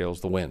Saffir-Simpson scale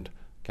is the wind.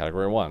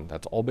 Category 1,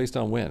 that's all based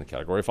on wind.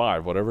 Category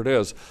 5, whatever it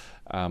is.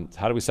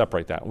 How do we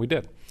separate that? And we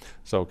did.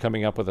 So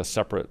coming up with a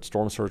separate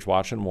storm surge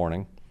watch and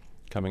warning,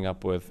 coming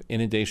up with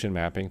inundation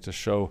mapping to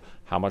show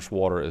how much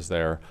water is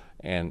there,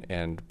 and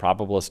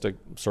probabilistic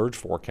surge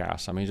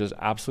forecasts. I mean, just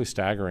absolutely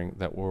staggering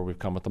that where we've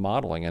come with the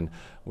modeling. And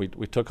we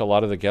took a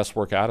lot of the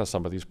guesswork out of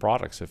some of these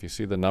products. If you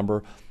see the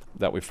number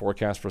that we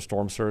forecast for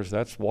storm surge,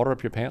 that's water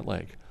up your pant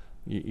leg.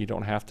 You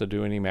don't have to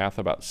do any math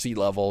about sea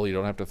level. You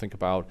don't have to think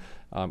about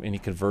any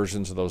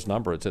conversions of those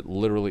numbers. It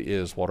literally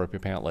is water up your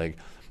pant leg.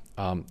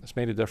 It's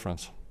made a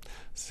difference.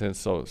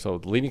 So the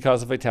leading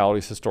cause of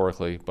fatalities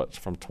historically, but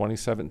from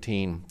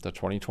 2017 to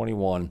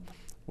 2021,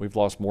 we've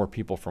lost more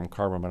people from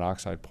carbon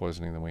monoxide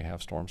poisoning than we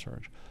have storm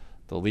surge.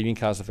 The leading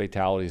cause of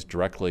fatalities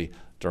directly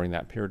during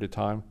that period of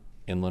time,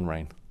 inland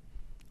rain.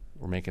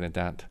 We're making a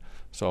dent.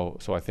 So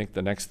I think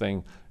the next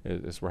thing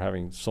is we're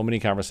having so many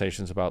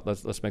conversations about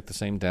let's make the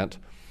same dent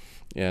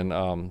in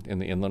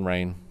the inland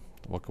rain.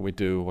 What can we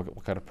do?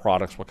 What kind of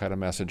products? What kind of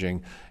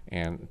messaging?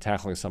 And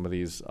tackling some of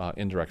these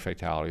indirect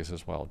fatalities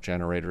as well.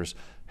 Generators,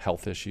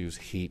 health issues,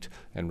 heat,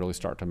 and really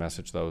start to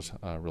message those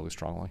really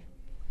strongly.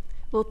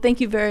 Well, thank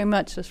you very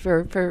much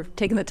for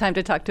taking the time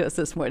to talk to us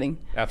this morning.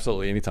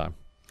 Absolutely, anytime.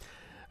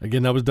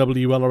 Again, that was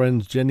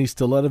WLRN's Jenny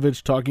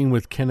Staletovich talking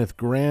with Kenneth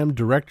Graham,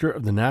 Director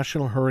of the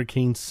National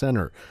Hurricane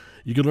Center.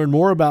 You can learn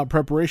more about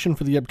preparation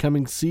for the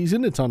upcoming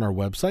season. It's on our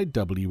website,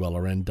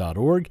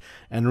 WLRN.org.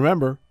 And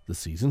remember, the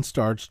season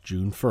starts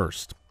June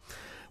 1st.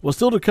 Well,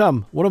 still to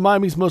come, one of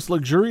Miami's most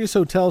luxurious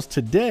hotels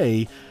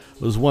today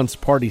was once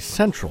Party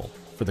Central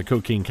for the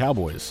Cocaine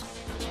Cowboys.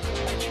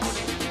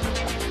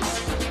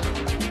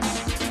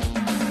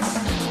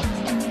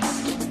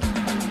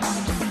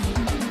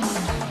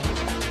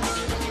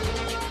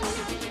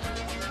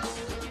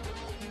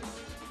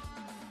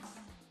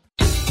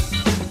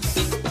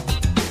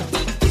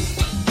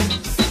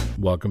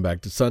 Welcome back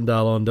to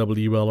Sundial on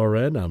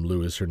WLRN. I'm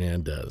Luis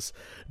Hernandez.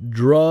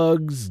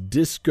 Drugs,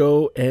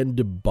 disco, and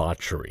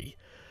debauchery.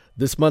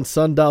 This month's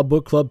Sundial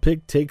Book Club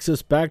pick takes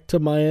us back to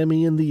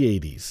Miami in the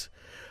 80s.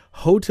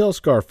 Hotel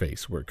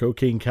Scarface, where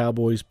cocaine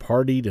cowboys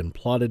partied and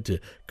plotted to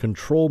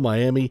control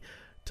Miami,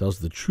 tells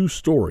the true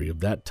story of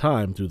that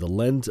time through the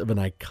lens of an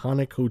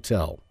iconic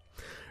hotel.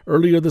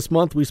 Earlier this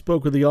month, we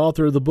spoke with the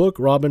author of the book,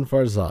 Robin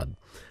Farzad.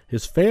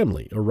 His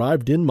family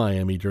arrived in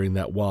Miami during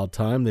that wild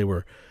time. They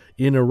were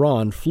in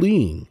Iran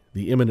fleeing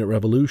the imminent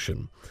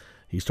revolution.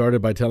 He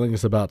started by telling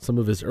us about some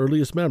of his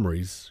earliest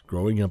memories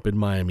growing up in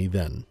Miami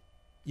then.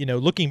 You know,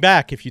 looking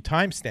back, if you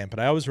timestamp it,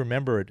 I always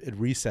remember at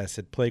recess,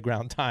 at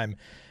playground time,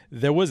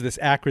 there was this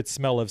acrid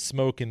smell of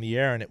smoke in the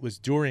air, and it was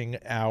during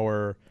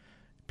our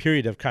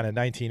period of kind of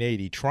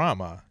 1980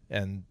 trauma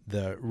and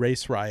the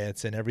race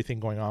riots and everything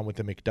going on with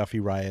the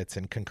McDuffie riots,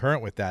 and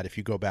concurrent with that, if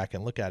you go back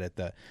and look at it,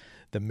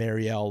 the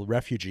Mariel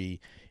refugee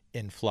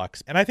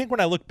influx. And I think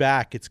when I look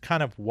back, it's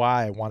kind of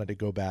why I wanted to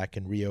go back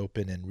and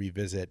reopen and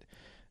revisit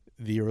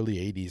the early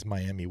 80s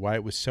Miami, why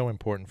it was so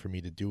important for me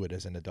to do it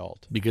as an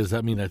adult. Because,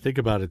 I mean, I think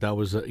about it, that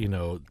was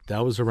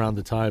around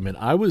the time, and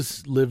I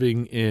was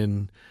living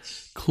in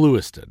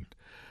Clewiston.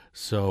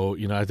 So,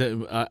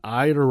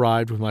 I had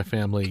arrived with my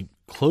family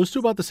close to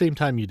about the same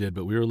time you did,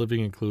 but we were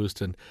living in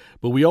Clewiston.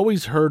 But we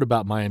always heard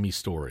about Miami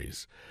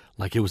stories,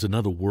 like it was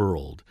another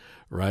world,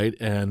 right?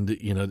 And,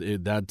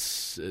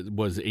 it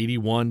was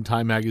 81.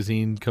 Time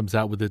Magazine comes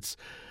out with its,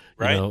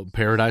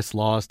 Paradise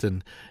Lost.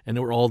 And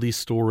there were all these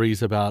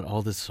stories about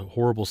all this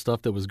horrible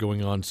stuff that was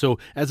going on. So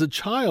as a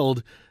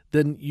child,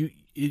 then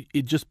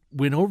it just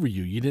went over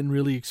you. You didn't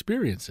really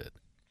experience it.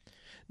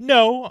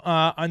 No,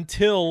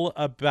 until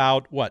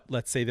about,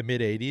 let's say the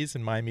mid-'80s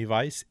in Miami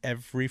Vice,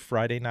 every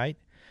Friday night,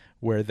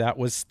 where that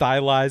was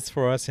stylized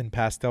for us in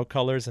pastel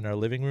colors in our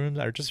living rooms.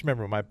 I just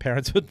remember my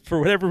parents would, for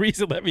whatever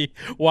reason, let me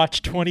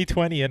watch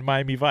 2020 in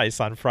Miami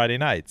Vice on Friday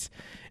nights.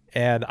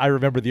 And I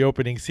remember the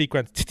opening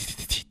sequence.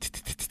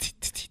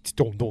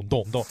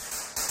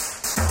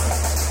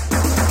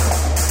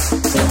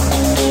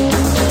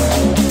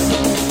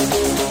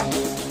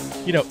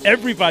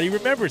 Everybody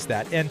remembers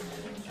that. And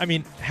I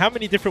mean, how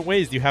many different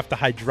ways do you have to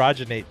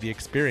hydrogenate the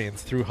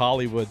experience through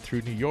Hollywood,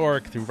 through New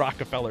York, through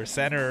Rockefeller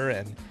Center,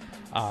 and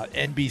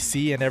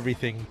NBC and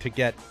everything to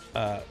get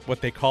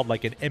what they called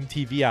like an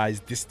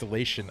MTVized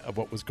distillation of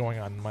what was going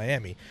on in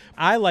Miami.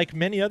 I, like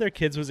many other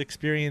kids, was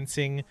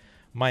experiencing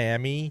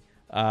Miami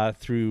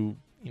through,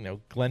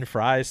 Glenn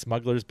Frey,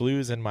 Smuggler's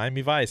Blues, and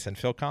Miami Vice, and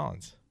Phil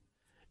Collins.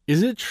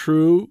 Is it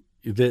true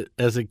that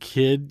as a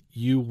kid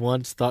you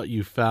once thought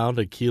you found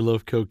a kilo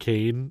of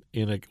cocaine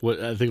in a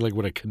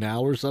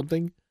canal or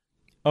something?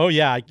 Oh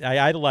yeah, I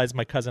idolized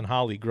my cousin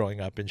Holly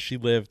growing up, and she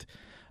lived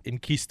in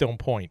Keystone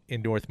Point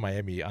in North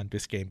Miami on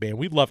Biscayne Bay, and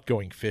we loved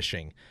going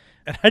fishing.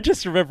 And I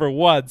just remember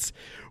once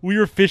we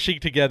were fishing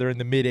together in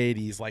the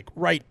mid-'80s, like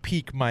right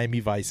peak Miami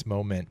Vice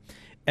moment,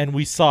 and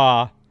we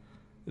saw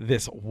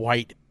this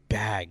white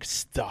bag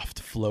stuffed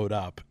float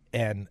up,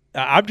 and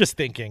I'm just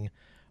thinking,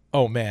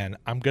 oh man,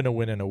 I'm going to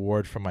win an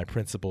award from my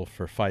principal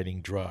for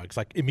fighting drugs.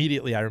 Like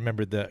immediately I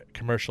remembered the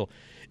commercial.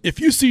 If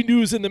you see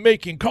news in the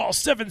making, call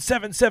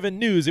 777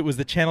 News. It was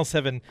the Channel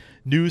 7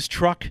 news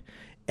truck.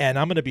 And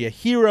I'm going to be a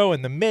hero,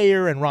 and the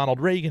mayor and Ronald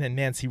Reagan and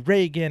Nancy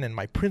Reagan and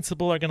my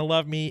principal are going to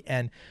love me.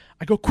 And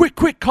I go, quick,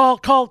 call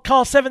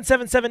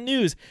 777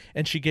 News.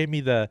 And she gave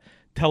me the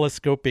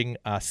telescoping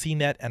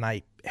CNET, and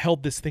I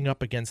held this thing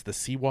up against the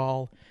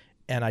seawall.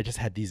 And I just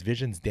had these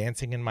visions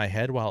dancing in my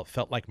head while it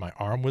felt like my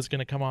arm was going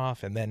to come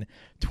off. And then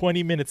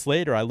 20 minutes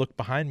later, I look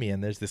behind me,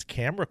 and there's this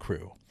camera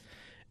crew.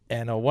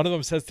 And one of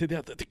them says to the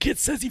other, the kid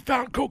says he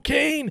found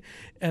cocaine.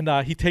 And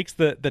he takes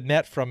the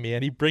net from me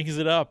and he brings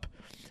it up.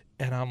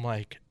 And I'm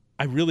like,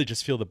 I really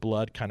just feel the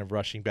blood kind of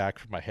rushing back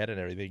from my head and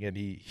everything. And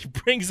he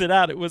brings it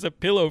out. It was a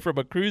pillow from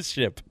a cruise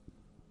ship.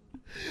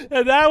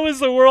 And that was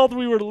the world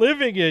we were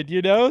living in,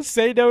 you know?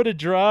 Say no to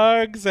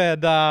drugs.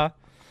 And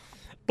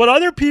but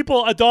other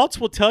people, adults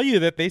will tell you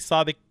that they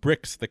saw the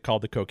bricks that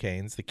called the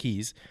cocaines, the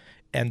keys,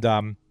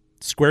 and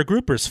square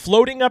groupers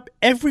floating up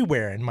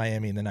everywhere in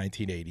Miami in the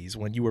 1980s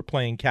when you were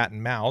playing cat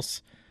and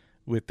mouse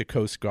with the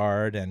Coast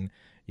Guard. And,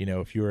 you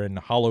know, if you were in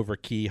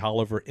Hollover Key,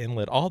 Hollover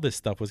Inlet, all this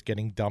stuff was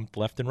getting dumped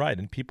left and right.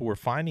 And people were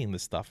finding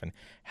this stuff. And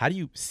how do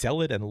you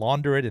sell it and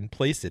launder it and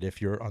place it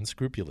if you're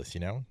unscrupulous,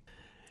 you know?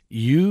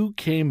 You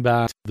came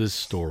back to this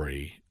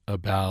story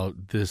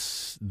about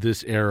this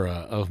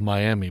era of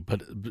Miami,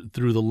 but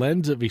through the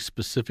lens of a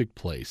specific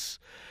place,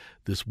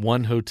 this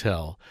one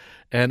hotel.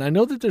 And I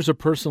know that there's a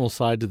personal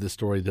side to this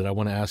story that I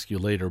want to ask you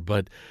later,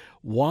 but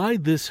why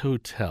this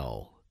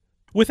hotel?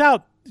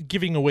 Without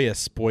giving away a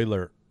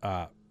spoiler,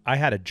 I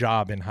had a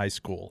job in high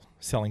school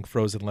selling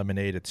frozen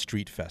lemonade at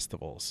street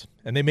festivals,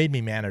 and they made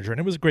me manager. And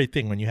it was a great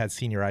thing when you had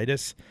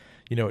senioritis,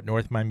 you know, at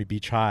North Miami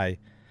Beach High.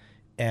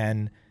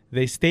 And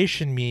they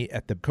stationed me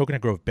at the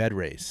Coconut Grove Bed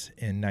Race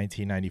in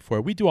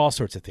 1994. We do all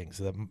sorts of things,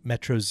 the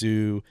Metro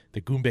Zoo, the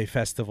Goombay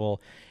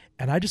Festival.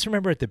 And I just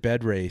remember at the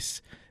Bed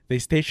Race, they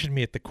stationed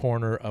me at the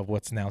corner of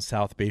what's now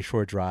South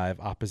Bayshore Drive,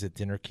 opposite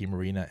Dinner Key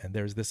Marina. And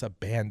there's this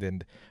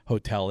abandoned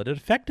hotel. It had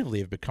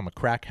effectively have become a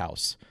crack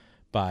house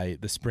by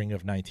the spring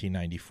of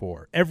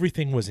 1994.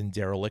 Everything was in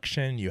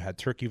dereliction. You had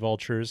turkey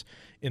vultures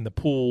in the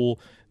pool.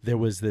 There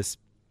was this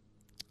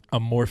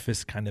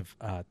amorphous kind of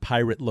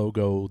pirate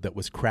logo that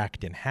was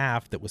cracked in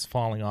half, that was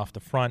falling off the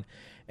front,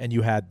 and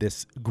you had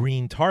this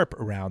green tarp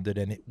around it.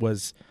 And it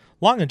was,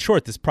 long and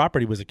short, this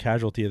property was a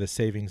casualty of the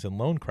savings and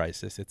loan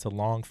crisis. It's a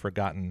long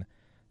forgotten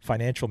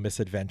financial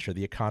misadventure.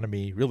 The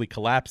economy really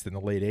collapsed in the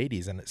late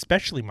 80s, and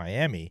especially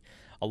Miami.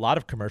 A lot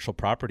of commercial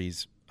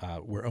properties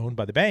were owned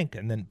by the bank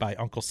and then by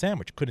Uncle Sam,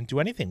 which couldn't do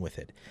anything with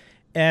it.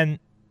 And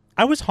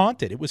I was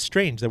haunted. It was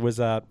strange. There was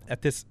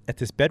at this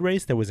Bed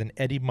Race, there was an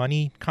Eddie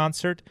Money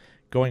concert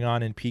going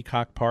on in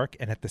Peacock Park,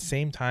 and at the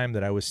same time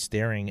that I was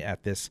staring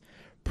at this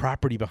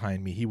property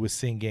behind me, he was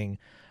singing,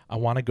 I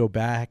want to go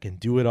back and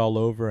do it all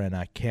over, and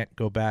I can't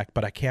go back,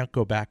 but I can't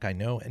go back, I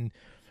know. And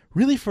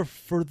really for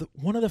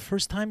one of the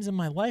first times in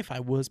my life,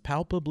 I was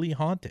palpably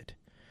haunted.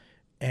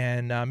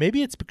 And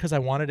maybe it's because I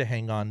wanted to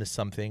hang on to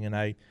something, and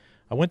I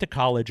went to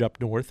college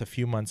up north a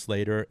few months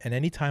later, and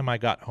anytime I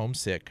got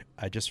homesick,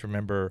 I just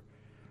remember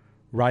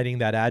writing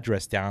that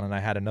address down, and I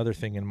had another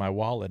thing in my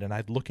wallet, and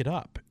I'd look it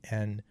up,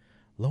 and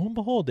lo and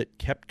behold, it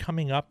kept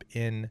coming up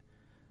in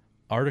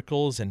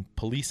articles and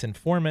police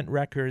informant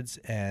records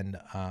and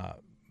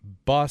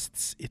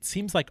busts. It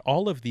seems like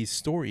all of these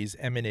stories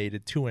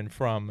emanated to and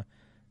from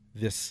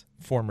this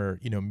former,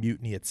 you know,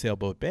 mutiny at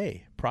Sailboat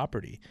Bay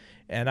property.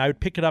 And I would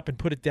pick it up and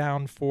put it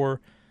down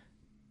for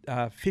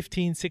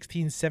 15,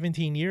 16,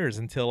 17 years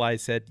until I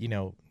said, you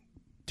know,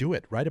 do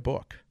it, write a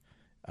book.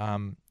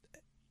 And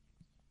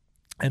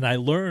I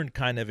learned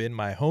kind of in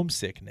my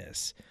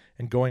homesickness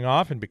and going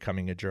off and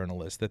becoming a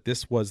journalist that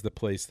this was the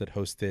place that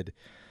hosted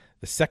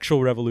the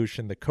sexual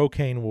revolution, the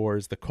cocaine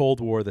wars, the Cold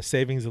War, the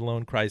savings and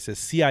loan crisis,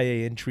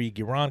 CIA intrigue,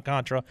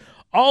 Iran-Contra,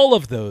 all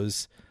of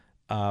those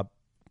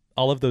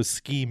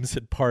schemes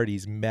and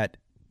parties met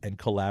and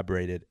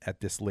collaborated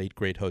at this late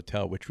great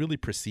hotel, which really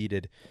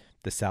preceded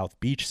the South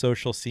Beach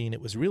social scene.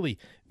 It was really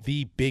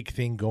the big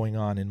thing going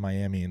on in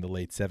Miami in the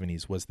late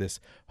 70s was this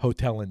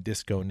hotel and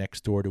disco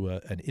next door to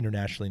an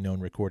internationally known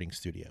recording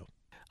studio.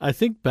 I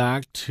think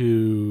back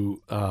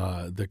to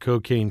the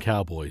Cocaine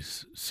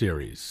Cowboys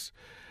series.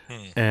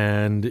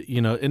 And,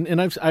 you know,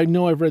 and I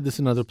know I've read this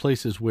in other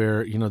places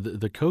where, you know,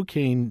 the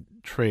cocaine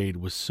trade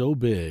was so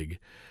big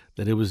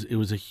that it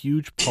was a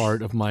huge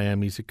part of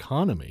Miami's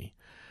economy.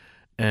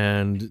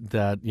 And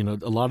that, you know,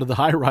 a lot of the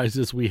high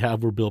rises we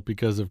have were built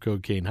because of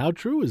cocaine. How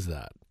true is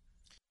that?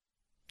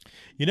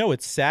 You know,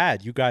 it's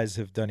sad. You guys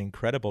have done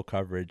incredible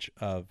coverage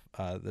of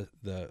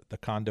the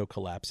condo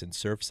collapse in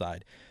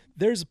Surfside.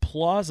 There's a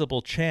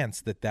plausible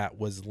chance that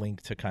was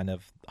linked to kind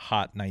of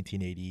hot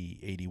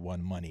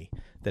 1980-81 money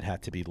that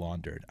had to be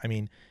laundered. I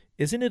mean,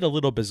 isn't it a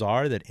little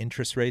bizarre that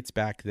interest rates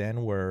back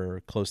then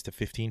were close to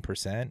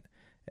 15%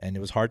 and it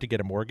was hard to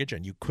get a mortgage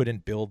and you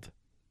couldn't build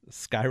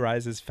sky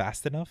rises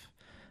fast enough?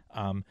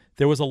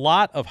 There was a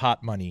lot of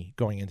hot money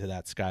going into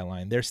that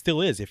skyline. There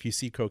still is. If you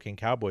see Cocaine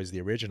Cowboys,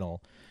 the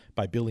original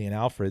by Billy and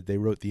Alfred, they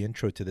wrote the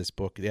intro to this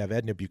book. They have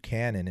Edna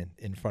Buchanan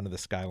in front of the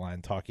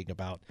skyline talking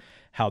about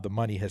how the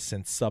money has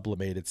since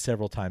sublimated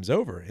several times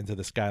over into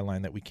the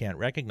skyline that we can't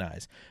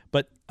recognize.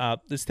 But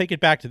let's take it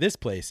back to this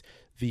place.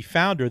 The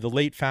founder, the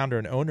late founder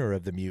and owner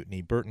of the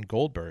mutiny, Burton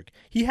Goldberg,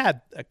 he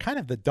had kind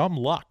of the dumb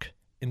luck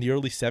in the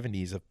early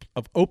 70s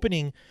of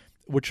opening,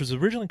 which was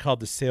originally called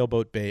the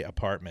Sailboat Bay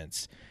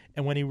Apartments.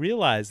 And when he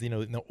realized, you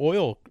know, in the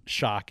oil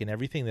shock and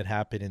everything that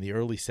happened in the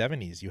early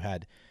 70s, you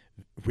had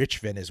rich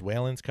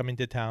Venezuelans coming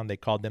to town. They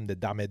called them the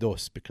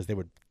damedos because they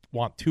would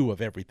want two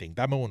of everything.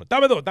 Dame uno,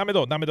 dame dos, dame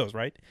dos, dame dos,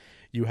 right?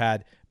 You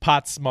had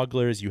pot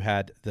smugglers. You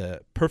had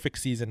the perfect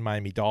season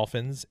Miami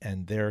Dolphins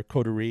and their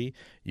coterie.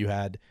 You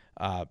had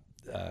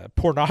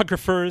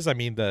pornographers. I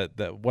mean,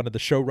 the one of the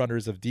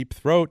showrunners of Deep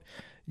Throat,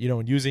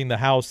 and using the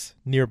house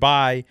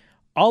nearby.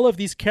 All of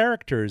these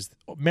characters,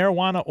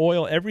 marijuana,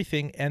 oil,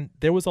 everything, and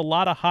there was a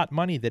lot of hot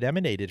money that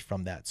emanated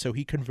from that. So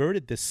he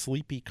converted this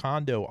sleepy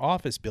condo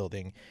office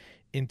building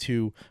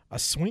into a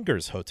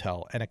swingers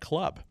hotel and a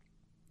club.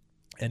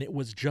 And it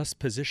was just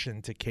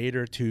positioned to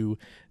cater to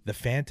the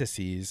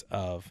fantasies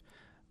of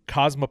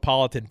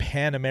cosmopolitan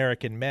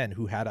Pan-American men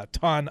who had a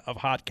ton of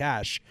hot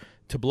cash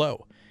to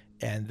blow.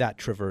 And that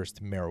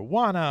traversed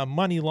marijuana,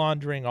 money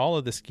laundering, all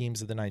of the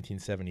schemes of the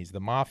 1970s. The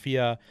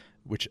mafia,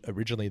 which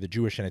originally the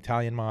Jewish and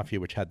Italian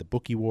mafia, which had the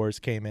bookie wars,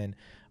 came in.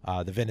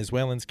 The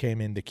Venezuelans came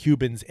in. The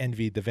Cubans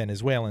envied the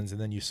Venezuelans. And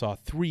then you saw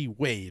 3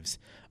 waves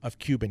of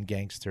Cuban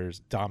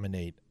gangsters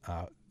dominate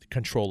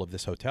control of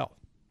this hotel.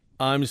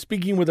 I'm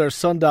speaking with our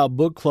Sundial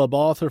Book Club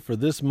author for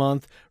this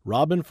month,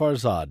 Robin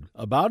Farzad,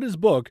 about his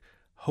book,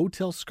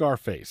 Hotel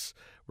Scarface,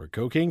 where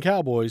cocaine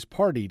cowboys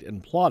partied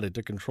and plotted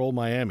to control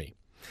Miami.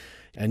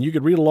 And you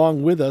could read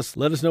along with us.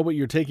 Let us know what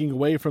you're taking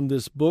away from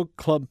this book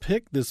club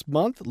pick this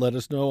month. Let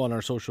us know on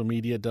our social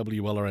media,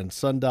 WLRN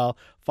Sundial.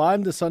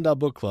 Find the Sundial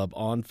Book Club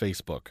on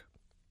Facebook.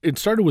 It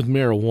started with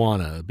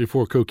marijuana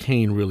before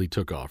cocaine really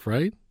took off,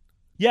 right?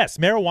 Yes,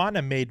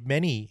 marijuana made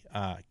many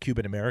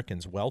Cuban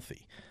Americans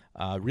wealthy.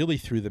 Really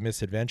through the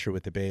misadventure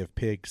with the Bay of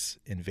Pigs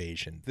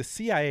invasion. The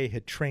CIA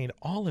had trained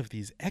all of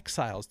these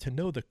exiles to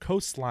know the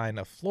coastline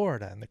of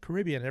Florida and the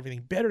Caribbean and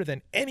everything better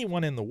than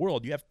anyone in the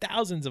world. You have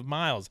thousands of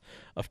miles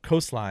of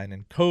coastline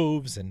and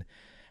coves and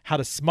how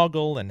to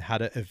smuggle and how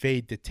to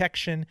evade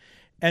detection.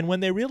 And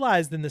when they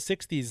realized in the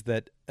 60s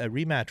that a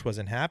rematch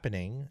wasn't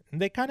happening,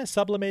 they kind of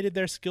sublimated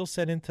their skill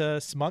set into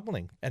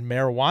smuggling. And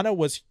marijuana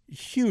was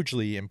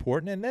hugely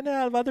important. And then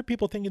out of other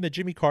people thinking that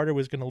Jimmy Carter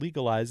was going to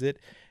legalize it.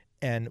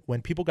 And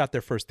when people got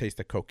their first taste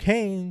of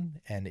cocaine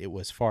and it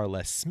was far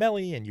less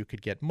smelly and you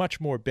could get much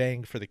more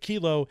bang for the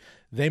kilo,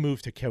 they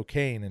moved to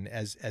cocaine. And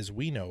as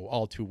we know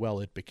all too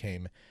well, it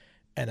became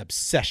an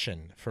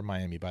obsession for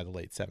Miami by the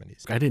late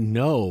 70s. I didn't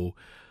know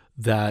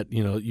that,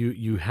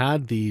 you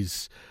had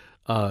these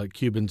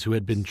Cubans who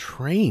had been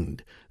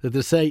trained, that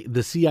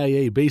the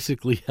CIA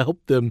basically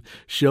helped them,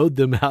 showed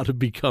them how to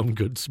become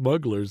good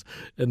smugglers.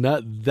 And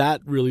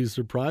that really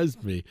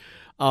surprised me.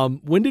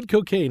 When did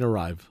cocaine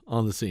arrive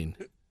on the scene?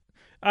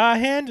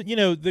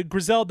 The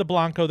Griselda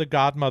Blanco, the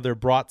godmother,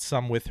 brought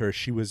some with her.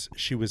 She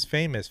was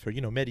famous for,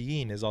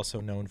 Medellin is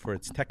also known for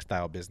its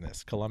textile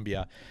business.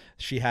 Colombia,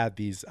 she had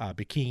these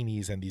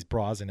bikinis and these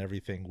bras and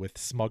everything with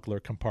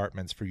smuggler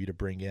compartments for you to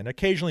bring in.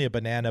 Occasionally a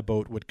banana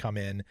boat would come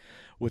in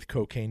with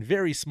cocaine,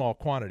 very small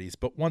quantities.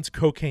 But once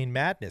Cocaine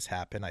Madness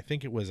happened, I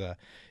think it was a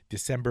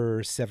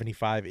December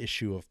 75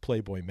 issue of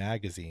Playboy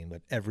magazine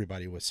that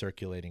everybody was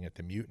circulating at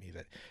the Mutiny,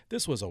 that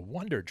this was a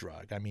wonder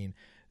drug. I mean,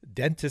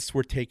 dentists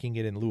were taking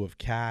it in lieu of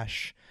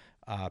cash.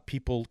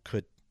 People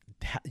could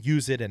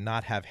use it and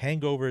not have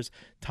hangovers.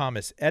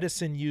 Thomas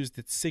Edison used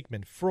it.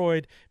 Sigmund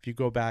Freud. If you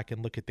go back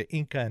and look at the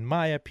Inca and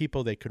Maya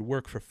people, they could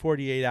work for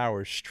 48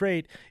 hours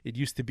straight. It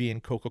used to be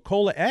in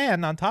Coca-Cola.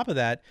 And on top of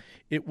that,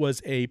 it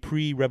was a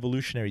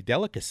pre-revolutionary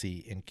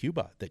delicacy in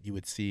Cuba that you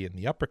would see in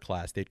the upper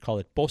class. They'd call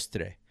it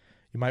postre.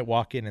 You might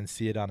walk in and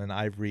see it on an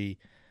ivory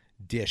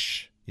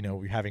dish.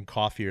 You're having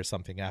coffee or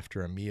something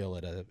after a meal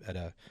at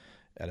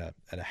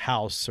a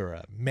house or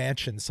a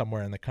mansion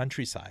somewhere in the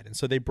countryside. And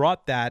so they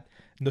brought that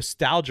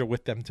nostalgia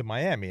with them to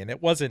Miami. And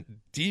it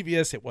wasn't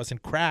devious, it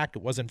wasn't crack,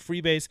 it wasn't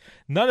freebase.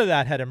 None of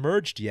that had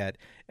emerged yet.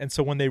 And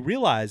so when they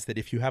realized that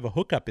if you have a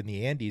hookup in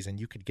the Andes and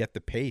you could get the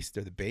paste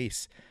or the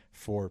base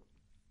for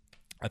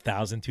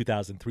 $1,000,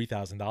 $2,000,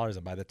 $3,000,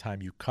 and by the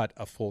time you cut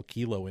a full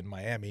kilo in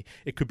Miami,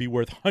 it could be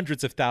worth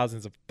hundreds of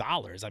thousands of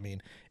dollars. I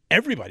mean,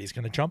 everybody's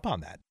going to jump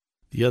on that.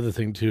 The other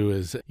thing, too,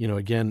 is,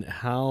 again,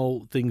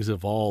 how things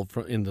evolved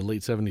in the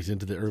late 70s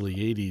into the early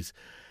 80s.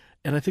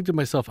 And I think to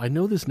myself, I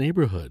know this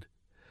neighborhood.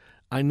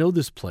 I know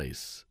this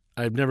place.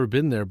 I've never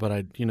been there, but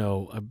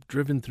I've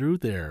driven through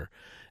there.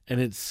 And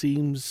it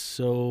seems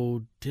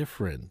so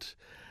different.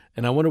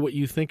 And I wonder what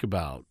you think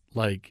about,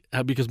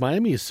 because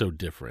Miami is so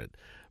different.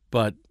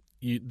 But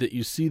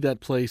you see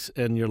that place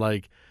and you're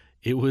like,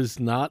 it was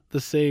not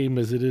the same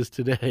as it is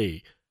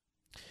today.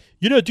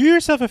 Do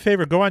yourself a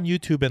favor, go on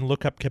YouTube and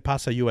look up Que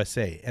Pasa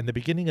USA. And the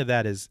beginning of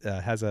that has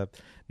a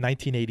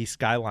 1980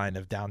 skyline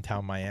of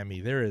downtown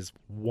Miami. There is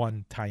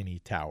one tiny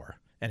tower,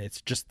 and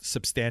it's just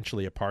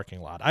substantially a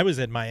parking lot. I was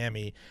in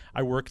Miami.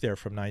 I worked there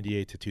from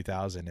 98 to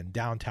 2000, and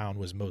downtown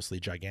was mostly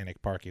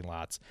gigantic parking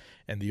lots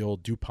and the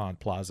old DuPont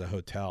Plaza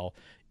Hotel.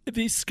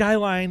 The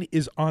skyline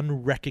is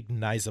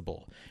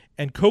unrecognizable.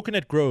 And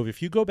Coconut Grove,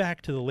 if you go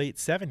back to the late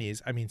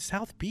 70s,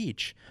 South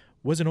Beach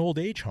was an old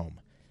age home.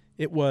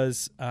 It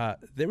was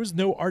there was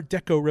no Art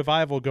Deco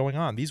revival going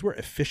on. These were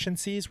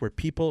efficiencies where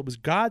it was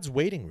God's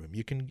waiting room.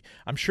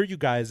 I'm sure you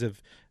guys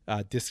have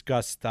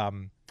discussed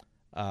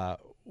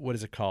what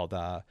is it called?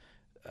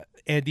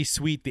 Andy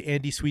Sweet, the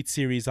Andy Sweet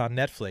series on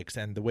Netflix,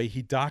 and the way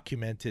he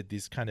documented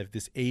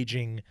this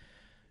aging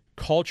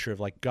culture of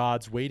like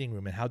God's waiting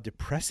room and how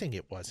depressing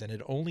it was. And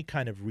it only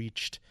kind of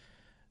reached,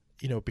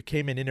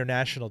 became an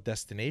international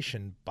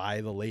destination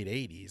by the late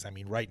 80s. I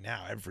mean, right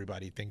now,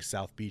 everybody thinks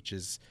South Beach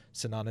is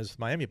synonymous with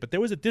Miami. But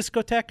there was a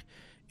discotheque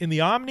in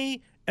the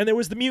Omni, and there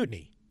was the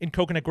Mutiny in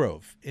Coconut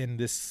Grove, in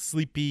this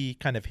sleepy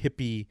kind of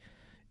hippie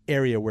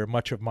area where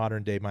much of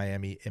modern day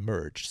Miami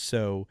emerged.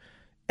 So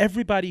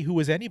everybody who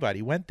was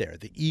anybody went there.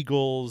 The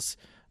Eagles,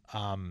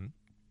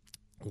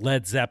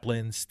 Led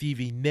Zeppelin,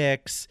 Stevie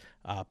Nicks,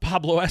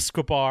 Pablo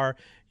Escobar.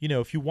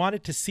 If you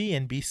wanted to see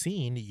and be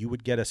seen, you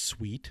would get a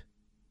suite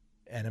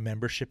and a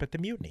membership at the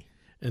Mutiny.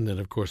 And then,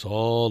 of course,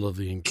 all of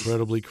the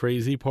incredibly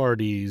crazy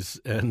parties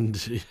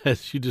and,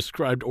 as you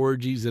described,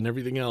 orgies and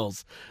everything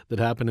else that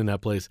happened in that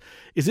place.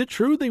 Is it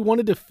true they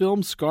wanted to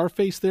film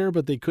Scarface there,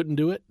 but they couldn't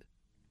do it?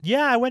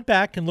 Yeah, I went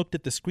back and looked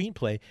at the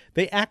screenplay.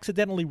 They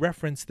accidentally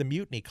referenced the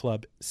Mutiny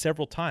Club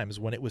several times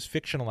when it was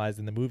fictionalized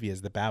in the movie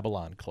as the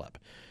Babylon Club.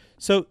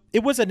 So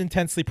it was an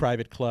intensely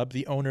private club.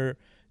 The owner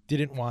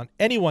didn't want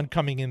anyone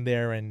coming in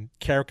there and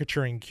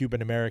caricaturing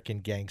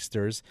Cuban-American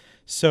gangsters.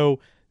 So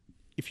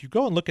if you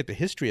go and look at the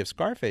history of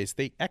Scarface,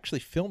 they actually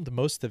filmed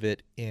most of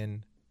it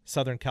in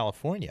Southern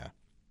California.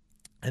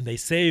 And they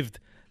saved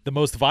the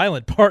most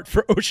violent part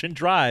for Ocean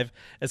Drive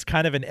as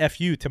kind of an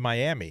FU to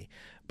Miami.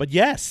 But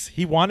yes,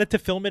 he wanted to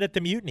film it at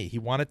the Mutiny. He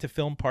wanted to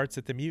film parts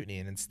at the Mutiny.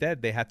 And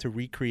instead, they had to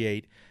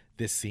recreate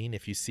this scene.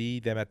 If you see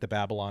them at the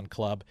Babylon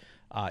Club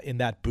in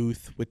that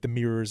booth with the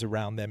mirrors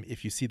around them,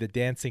 if you see the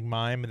dancing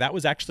mime, that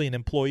was actually an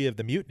employee of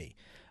the Mutiny.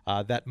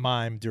 That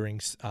mime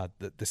during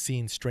the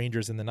scene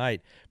Strangers in the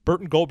Night.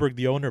 Burton Goldberg,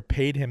 the owner,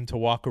 paid him to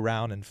walk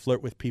around and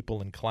flirt with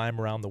people and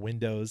climb around the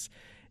windows.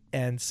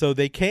 And so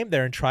they came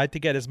there and tried to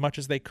get as much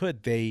as they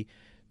could. They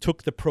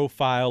took the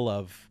profile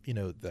of,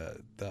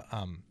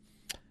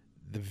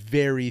 the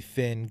very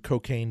thin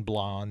cocaine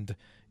blonde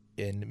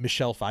in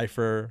Michelle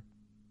Pfeiffer,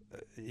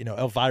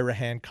 Elvira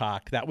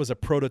Hancock. That was a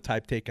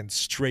prototype taken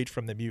straight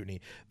from the Mutiny.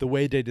 The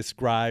way they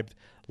described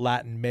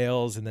Latin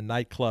males in the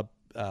nightclub,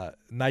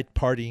 night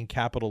partying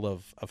capital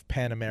of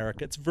Pan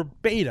America. It's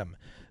verbatim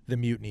the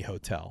Mutiny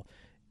Hotel.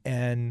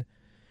 And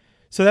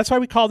so that's why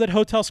we called it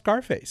Hotel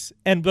Scarface.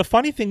 And the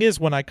funny thing is,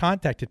 when I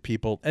contacted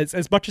people,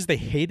 as much as they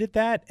hated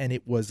that, and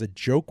it was a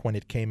joke when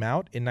it came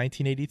out in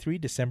 1983,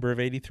 December of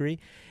 83,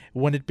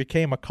 when it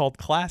became a cult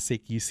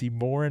classic, you see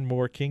more and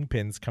more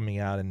kingpins coming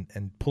out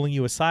and pulling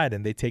you aside,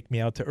 and they take me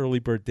out to early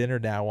bird dinner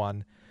now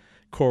on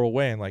Coral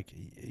Way, and like,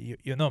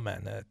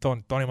 man,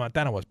 Tony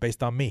Montana was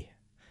based on me.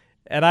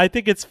 And I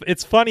think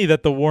it's funny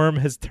that the worm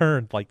has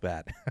turned like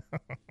that.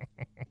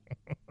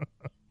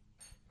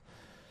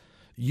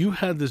 You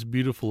had this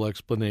beautiful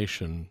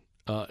explanation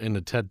in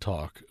a TED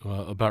Talk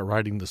about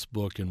writing this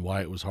book and why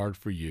it was hard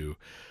for you.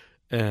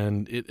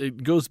 And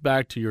it goes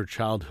back to your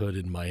childhood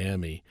in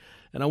Miami.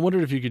 And I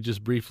wondered if you could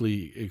just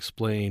briefly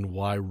explain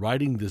why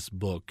writing this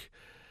book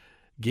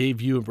gave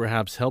you and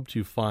perhaps helped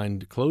you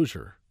find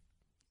closure.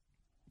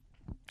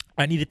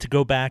 I needed to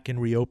go back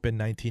and reopen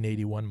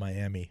 1981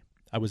 Miami.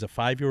 I was a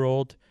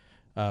 5-year-old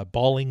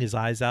bawling his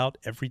eyes out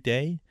every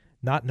day,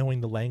 not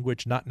knowing the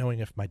language, not knowing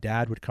if my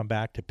dad would come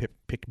back to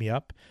pick me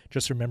up,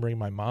 just remembering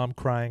my mom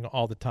crying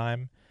all the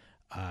time.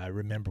 I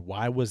remember,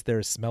 why was there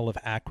a smell of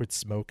acrid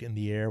smoke in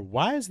the air?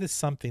 Why is this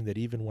something that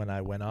even when I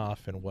went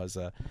off and was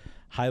a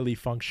highly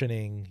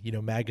functioning,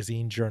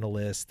 magazine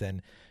journalist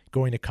and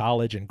going to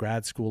college and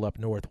grad school up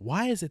north,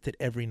 why is it that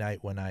every night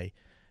when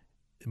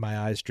my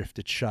eyes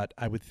drifted shut,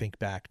 I would think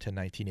back to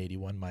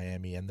 1981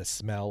 Miami and the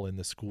smell in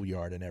the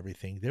schoolyard and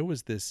everything? There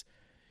was this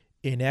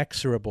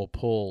inexorable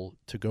pull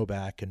to go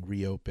back and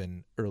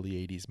reopen early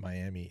 80s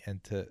Miami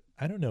and to,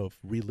 I don't know if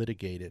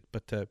relitigate it,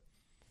 but to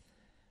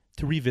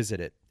revisit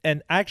it.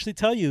 And I actually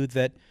tell you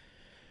that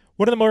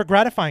one of the more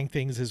gratifying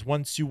things is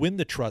once you win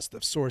the trust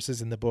of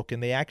sources in the book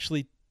and they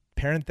actually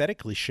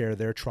parenthetically share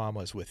their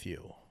traumas with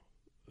you.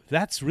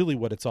 That's really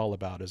what it's all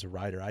about as a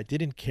writer. I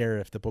didn't care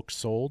if the book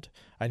sold.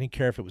 I didn't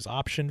care if it was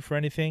optioned for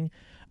anything.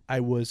 I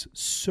was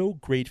so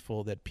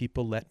grateful that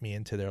people let me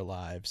into their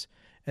lives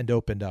and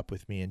opened up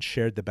with me and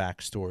shared the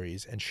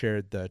backstories and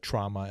shared the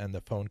trauma and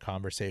the phone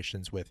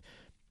conversations with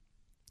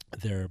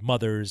their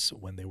mothers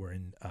when they were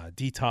in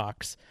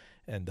detox,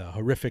 and the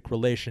horrific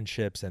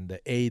relationships and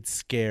the AIDS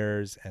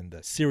scares and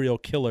the serial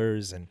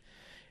killers and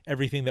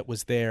everything that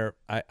was there.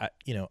 I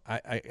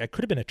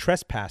could have been a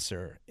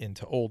trespasser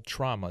into old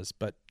traumas,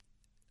 but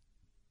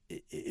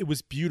it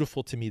was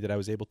beautiful to me that I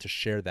was able to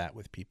share that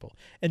with people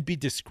and be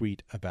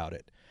discreet about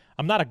it.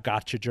 I'm not a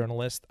gotcha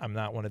journalist. I'm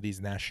not one of these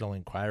National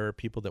Enquirer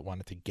people that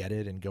wanted to get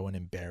it and go and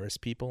embarrass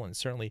people. And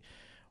certainly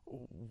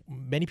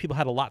many people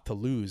had a lot to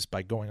lose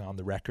by going on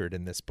the record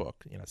in this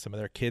book. Some of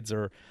their kids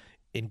are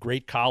in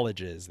great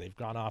colleges. They've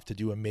gone off to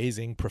do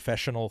amazing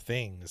professional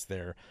things.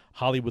 They're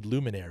Hollywood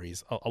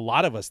luminaries. A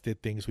lot of us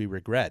did things we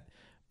regret.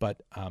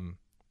 But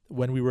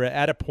when we were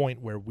at a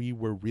point where we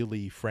were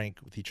really frank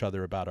with each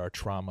other about our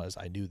traumas,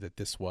 I knew that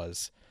this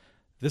was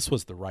this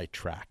was the right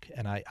track,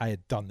 and I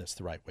had done this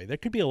the right way. There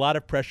could be a lot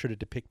of pressure to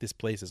depict this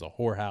place as a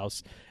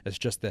whorehouse, as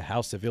just the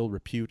house of ill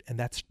repute, and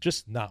that's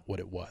just not what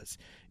it was.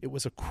 It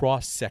was a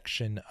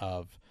cross-section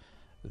of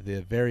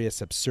the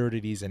various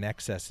absurdities and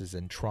excesses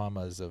and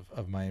traumas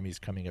of Miami's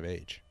coming of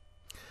age.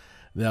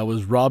 That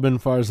was Robin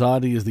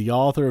Farzadi, is the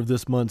author of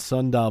this month's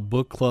Sundial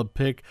Book Club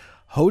pick,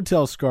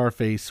 Hotel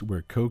Scarface,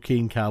 Where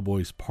Cocaine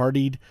Cowboys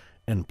Partied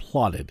and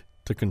Plotted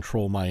to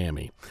Control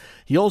Miami.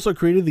 He also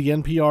created the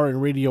NPR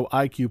and Radio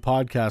IQ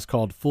podcast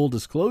called Full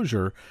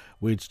Disclosure,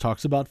 which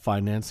talks about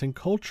finance and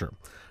culture.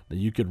 Now,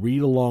 you could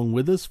read along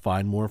with us,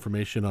 find more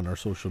information on our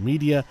social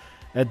media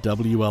at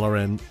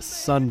WLRN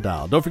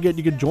Sundial. Don't forget,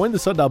 you can join the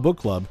Sundial Book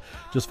Club.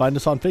 Just find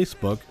us on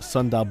Facebook,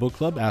 Sundial Book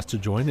Club. Ask to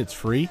join. It's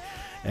free.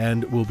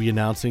 And we'll be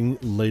announcing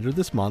later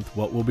this month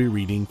what we'll be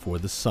reading for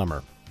the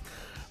summer.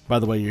 By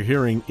the way, you're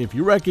hearing, if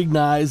you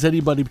recognize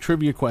anybody,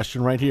 trivia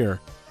question right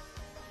here.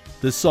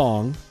 This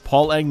song,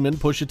 Paul Engman,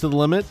 Push It to the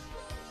Limit,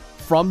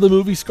 from the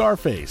movie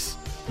Scarface.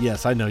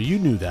 Yes, I know you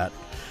knew that.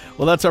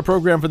 Well, that's our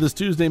program for this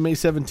Tuesday, May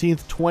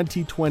 17th,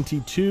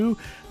 2022.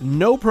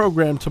 No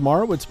program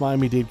tomorrow. It's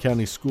Miami-Dade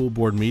County School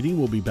Board meeting.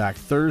 We'll be back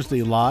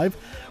Thursday live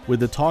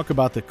with a talk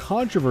about the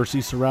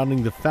controversy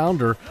surrounding the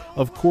founder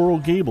of Coral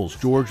Gables,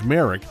 George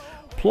Merrick,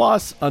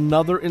 plus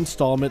another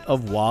installment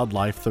of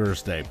Wildlife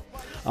Thursday.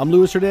 I'm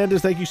Luis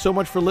Hernandez. Thank you so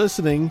much for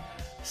listening.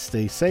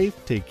 Stay safe.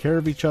 Take care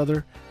of each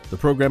other. The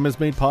program is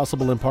made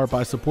possible in part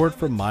by support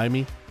from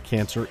Miami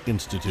Cancer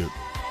Institute.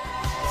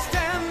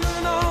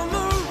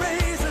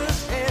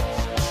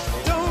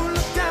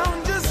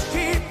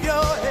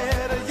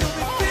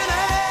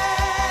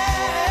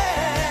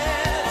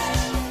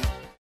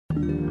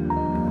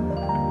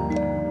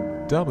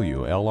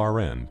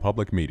 WLRN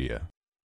Public Media.